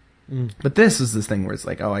 But this is this thing where it's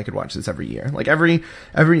I could watch this every year. Every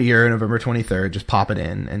year, November 23rd, just pop it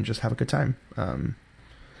in and just have a good time. Be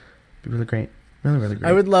really great. Really, really great.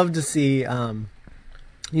 I would love to see, you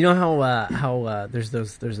know how there's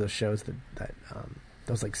those shows that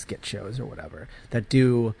those skit shows or whatever that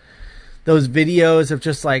do those videos of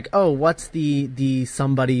just what's the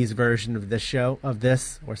somebody's version of this show, of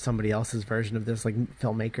this, or somebody else's version of this,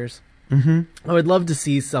 filmmakers. Mm-hmm. I would love to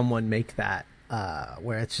see someone make that,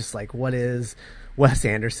 where it's just what is Wes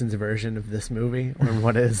Anderson's version of this movie, or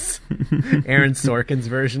what is Aaron Sorkin's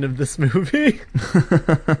version of this movie.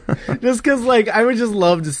 Just because I would just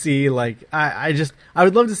love to see I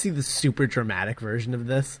would love to see the super dramatic version of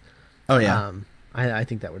this. Oh yeah. I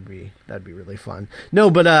think that'd be really fun.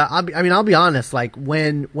 No, but I'll be honest.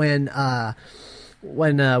 When William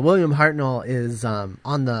Hartnell is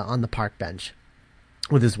on the park bench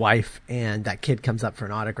with his wife, and that kid comes up for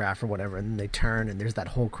an autograph or whatever, and then they turn and there's that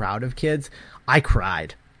whole crowd of kids, I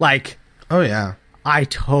cried. Oh yeah, I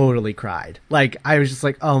totally cried. I was just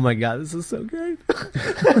oh my god, this is so great. And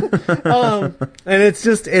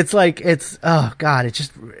oh god, I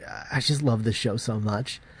just love this show so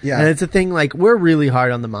much. Yeah. And it's a thing, we're really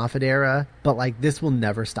hard on the Moffat era, but this will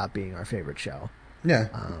never stop being our favorite show. Yeah,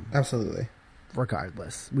 absolutely.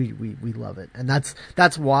 Regardless, we love it, and that's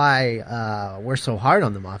why we're so hard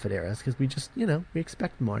on the Moffat era, because we just we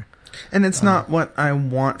expect more. And it's not what I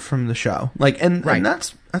want from the show. And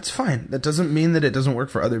that's fine. That doesn't mean that it doesn't work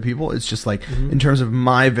for other people. It's just in terms of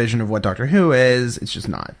my vision of what Doctor Who is, it's just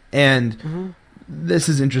not. And this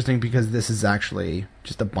is interesting because this is actually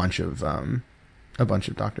just a bunch of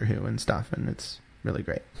Doctor Who and stuff, and it's really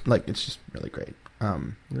great. It's just really great.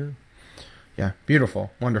 Yeah,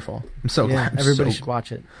 beautiful, wonderful. I'm so glad. Everybody should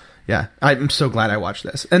watch it. Yeah, I'm so glad I watched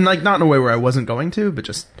this, and not in a way where I wasn't going to, but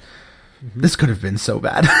just this could have been so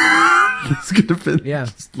bad. This could have been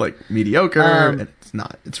just mediocre, and it's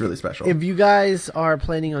not. It's really special. If you guys are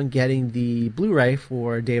planning on getting the Blu-ray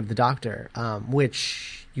for Day of the Doctor,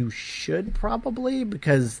 which you should probably,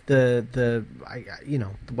 because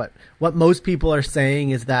what most people are saying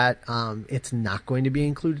is that it's not going to be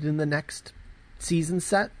included in the next season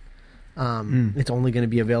set. It's only going to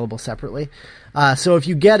be available separately. So if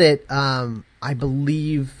you get it, I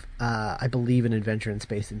believe An Adventure in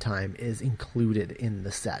Space and Time is included in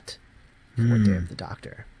the set for Day of the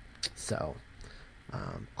Doctor. So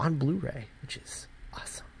on Blu-ray, which is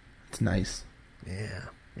awesome. It's nice. Yeah,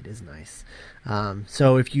 it is nice.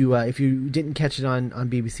 So if you didn't catch it on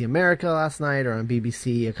BBC America last night, or on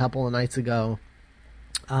BBC a couple of nights ago,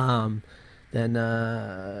 then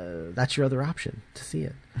that's your other option to see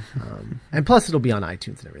it. And plus it'll be on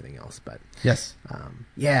iTunes and everything else. But yes,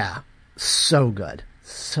 yeah, so good.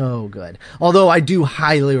 So good. Although I do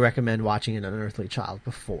highly recommend watching An Unearthly Child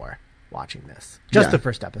before watching this. Just the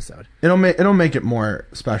first episode. It'll make it more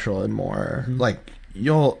special and more like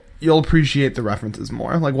you'll appreciate the references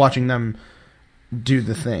more. Like watching them do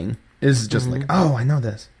the thing is just like, oh, I know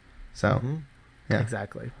this. So yeah.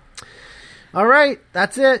 Exactly. All right,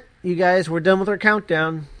 that's it. You guys, we're done with our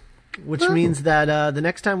countdown. Which means that the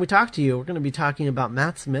next time we talk to you, we're going to be talking about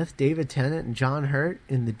Matt Smith, David Tennant, and John Hurt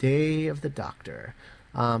in The Day of the Doctor.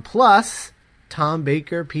 Plus, Tom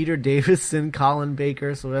Baker, Peter Davison, Colin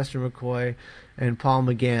Baker, Sylvester McCoy, and Paul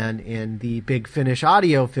McGann in the Big Finish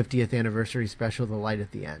Audio 50th Anniversary Special, The Light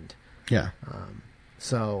at the End. Yeah.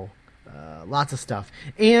 So, lots of stuff.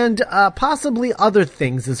 And possibly other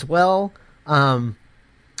things as well.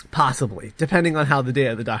 Possibly, depending on how The Day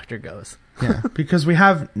of the Doctor goes. Yeah, because we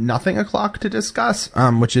have Nothing O'Clock to discuss,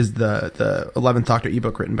 which is the 11th Doctor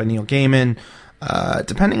ebook written by Neil Gaiman.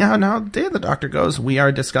 Depending on how Day of the Doctor goes, we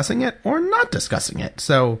are discussing it or not discussing it.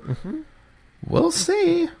 So we'll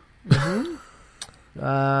see.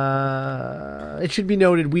 It should be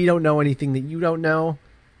noted, we don't know anything that you don't know.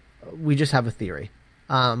 We just have a theory.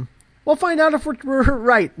 We'll find out if we're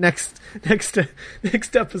right next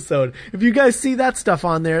episode. If you guys see that stuff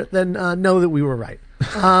on there, then know that we were right.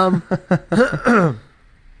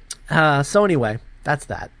 So anyway, that's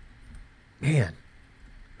that. Man,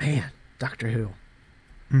 Doctor Who.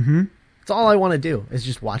 It's all I want to do is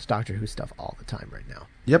just watch Doctor Who stuff all the time right now.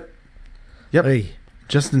 Yep. Hey.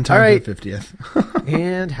 Just in time for the 50th.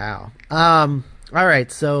 And how? All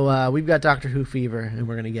right, so we've got Doctor Who fever, and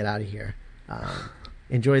we're going to get out of here.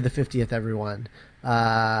 Enjoy the 50th, everyone.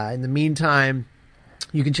 In the meantime,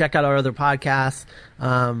 you can check out our other podcasts.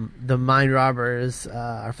 The Mind Robbers,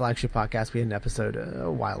 our flagship podcast. We had an episode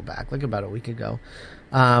a while back, like about a week ago.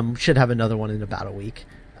 Should have another one in about a week.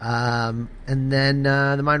 And then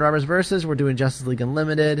the Mind Robbers Versus, we're doing Justice League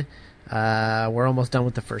Unlimited. We're almost done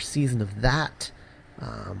with the first season of that.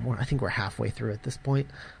 I think we're halfway through at this point.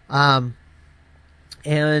 Yeah,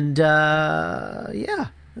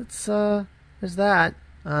 there's that.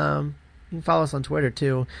 You can follow us on Twitter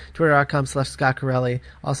too. Twitter.com/Scott Corelli.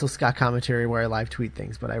 Also Scott Commentary, where I live tweet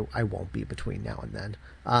things, but I won't be between now and then.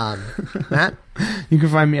 Matt? You can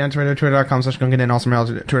find me on Twitter, twitter.com/Gungan, and also my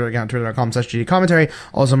Twitter account, twitter.com/GD Commentary.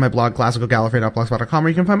 Also my blog, classicalgallifrey.blogspot.com, where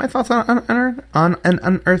you can find my thoughts on An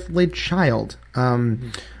Unearthly Child.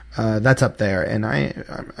 That's up there, and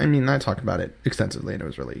I mean, I talked about it extensively, and it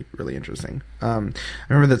was really, really interesting. I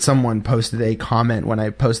remember that someone posted a comment when I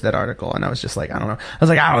posted that article, and I was just like, I don't know.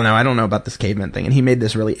 I don't know about this caveman thing, and he made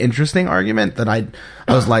this really interesting argument that I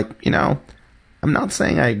was like, I'm not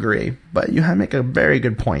saying I agree, but you make a very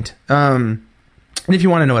good point. And if you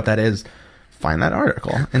want to know what that is, find that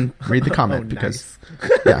article and read the comment because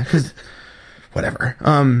whatever.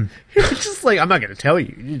 You're just like, I'm not going to tell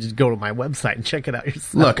you. You just go to my website and check it out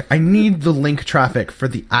yourself. Look, I need the link traffic for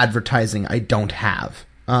the advertising I don't have.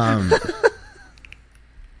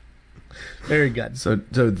 Very good. So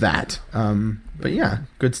that. But yeah,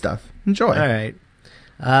 good stuff. Enjoy. All right.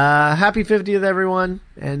 Happy 50th, everyone.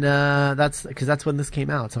 And that's because that's when this came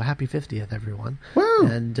out. So happy 50th, everyone. Woo!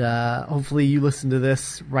 And hopefully you listen to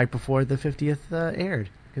this right before the 50th aired,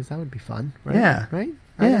 because that would be fun, right? Yeah. Right,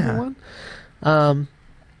 yeah. everyone? All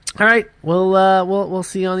right, we'll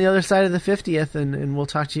see you on the other side of the 50th, and we'll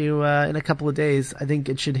talk to you in a couple of days. I think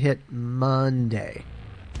it should hit Monday.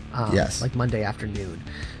 Yes, like Monday afternoon.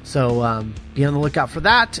 So be on the lookout for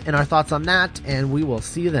that and our thoughts on that, and we will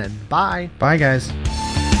see you then. Bye. Bye, guys.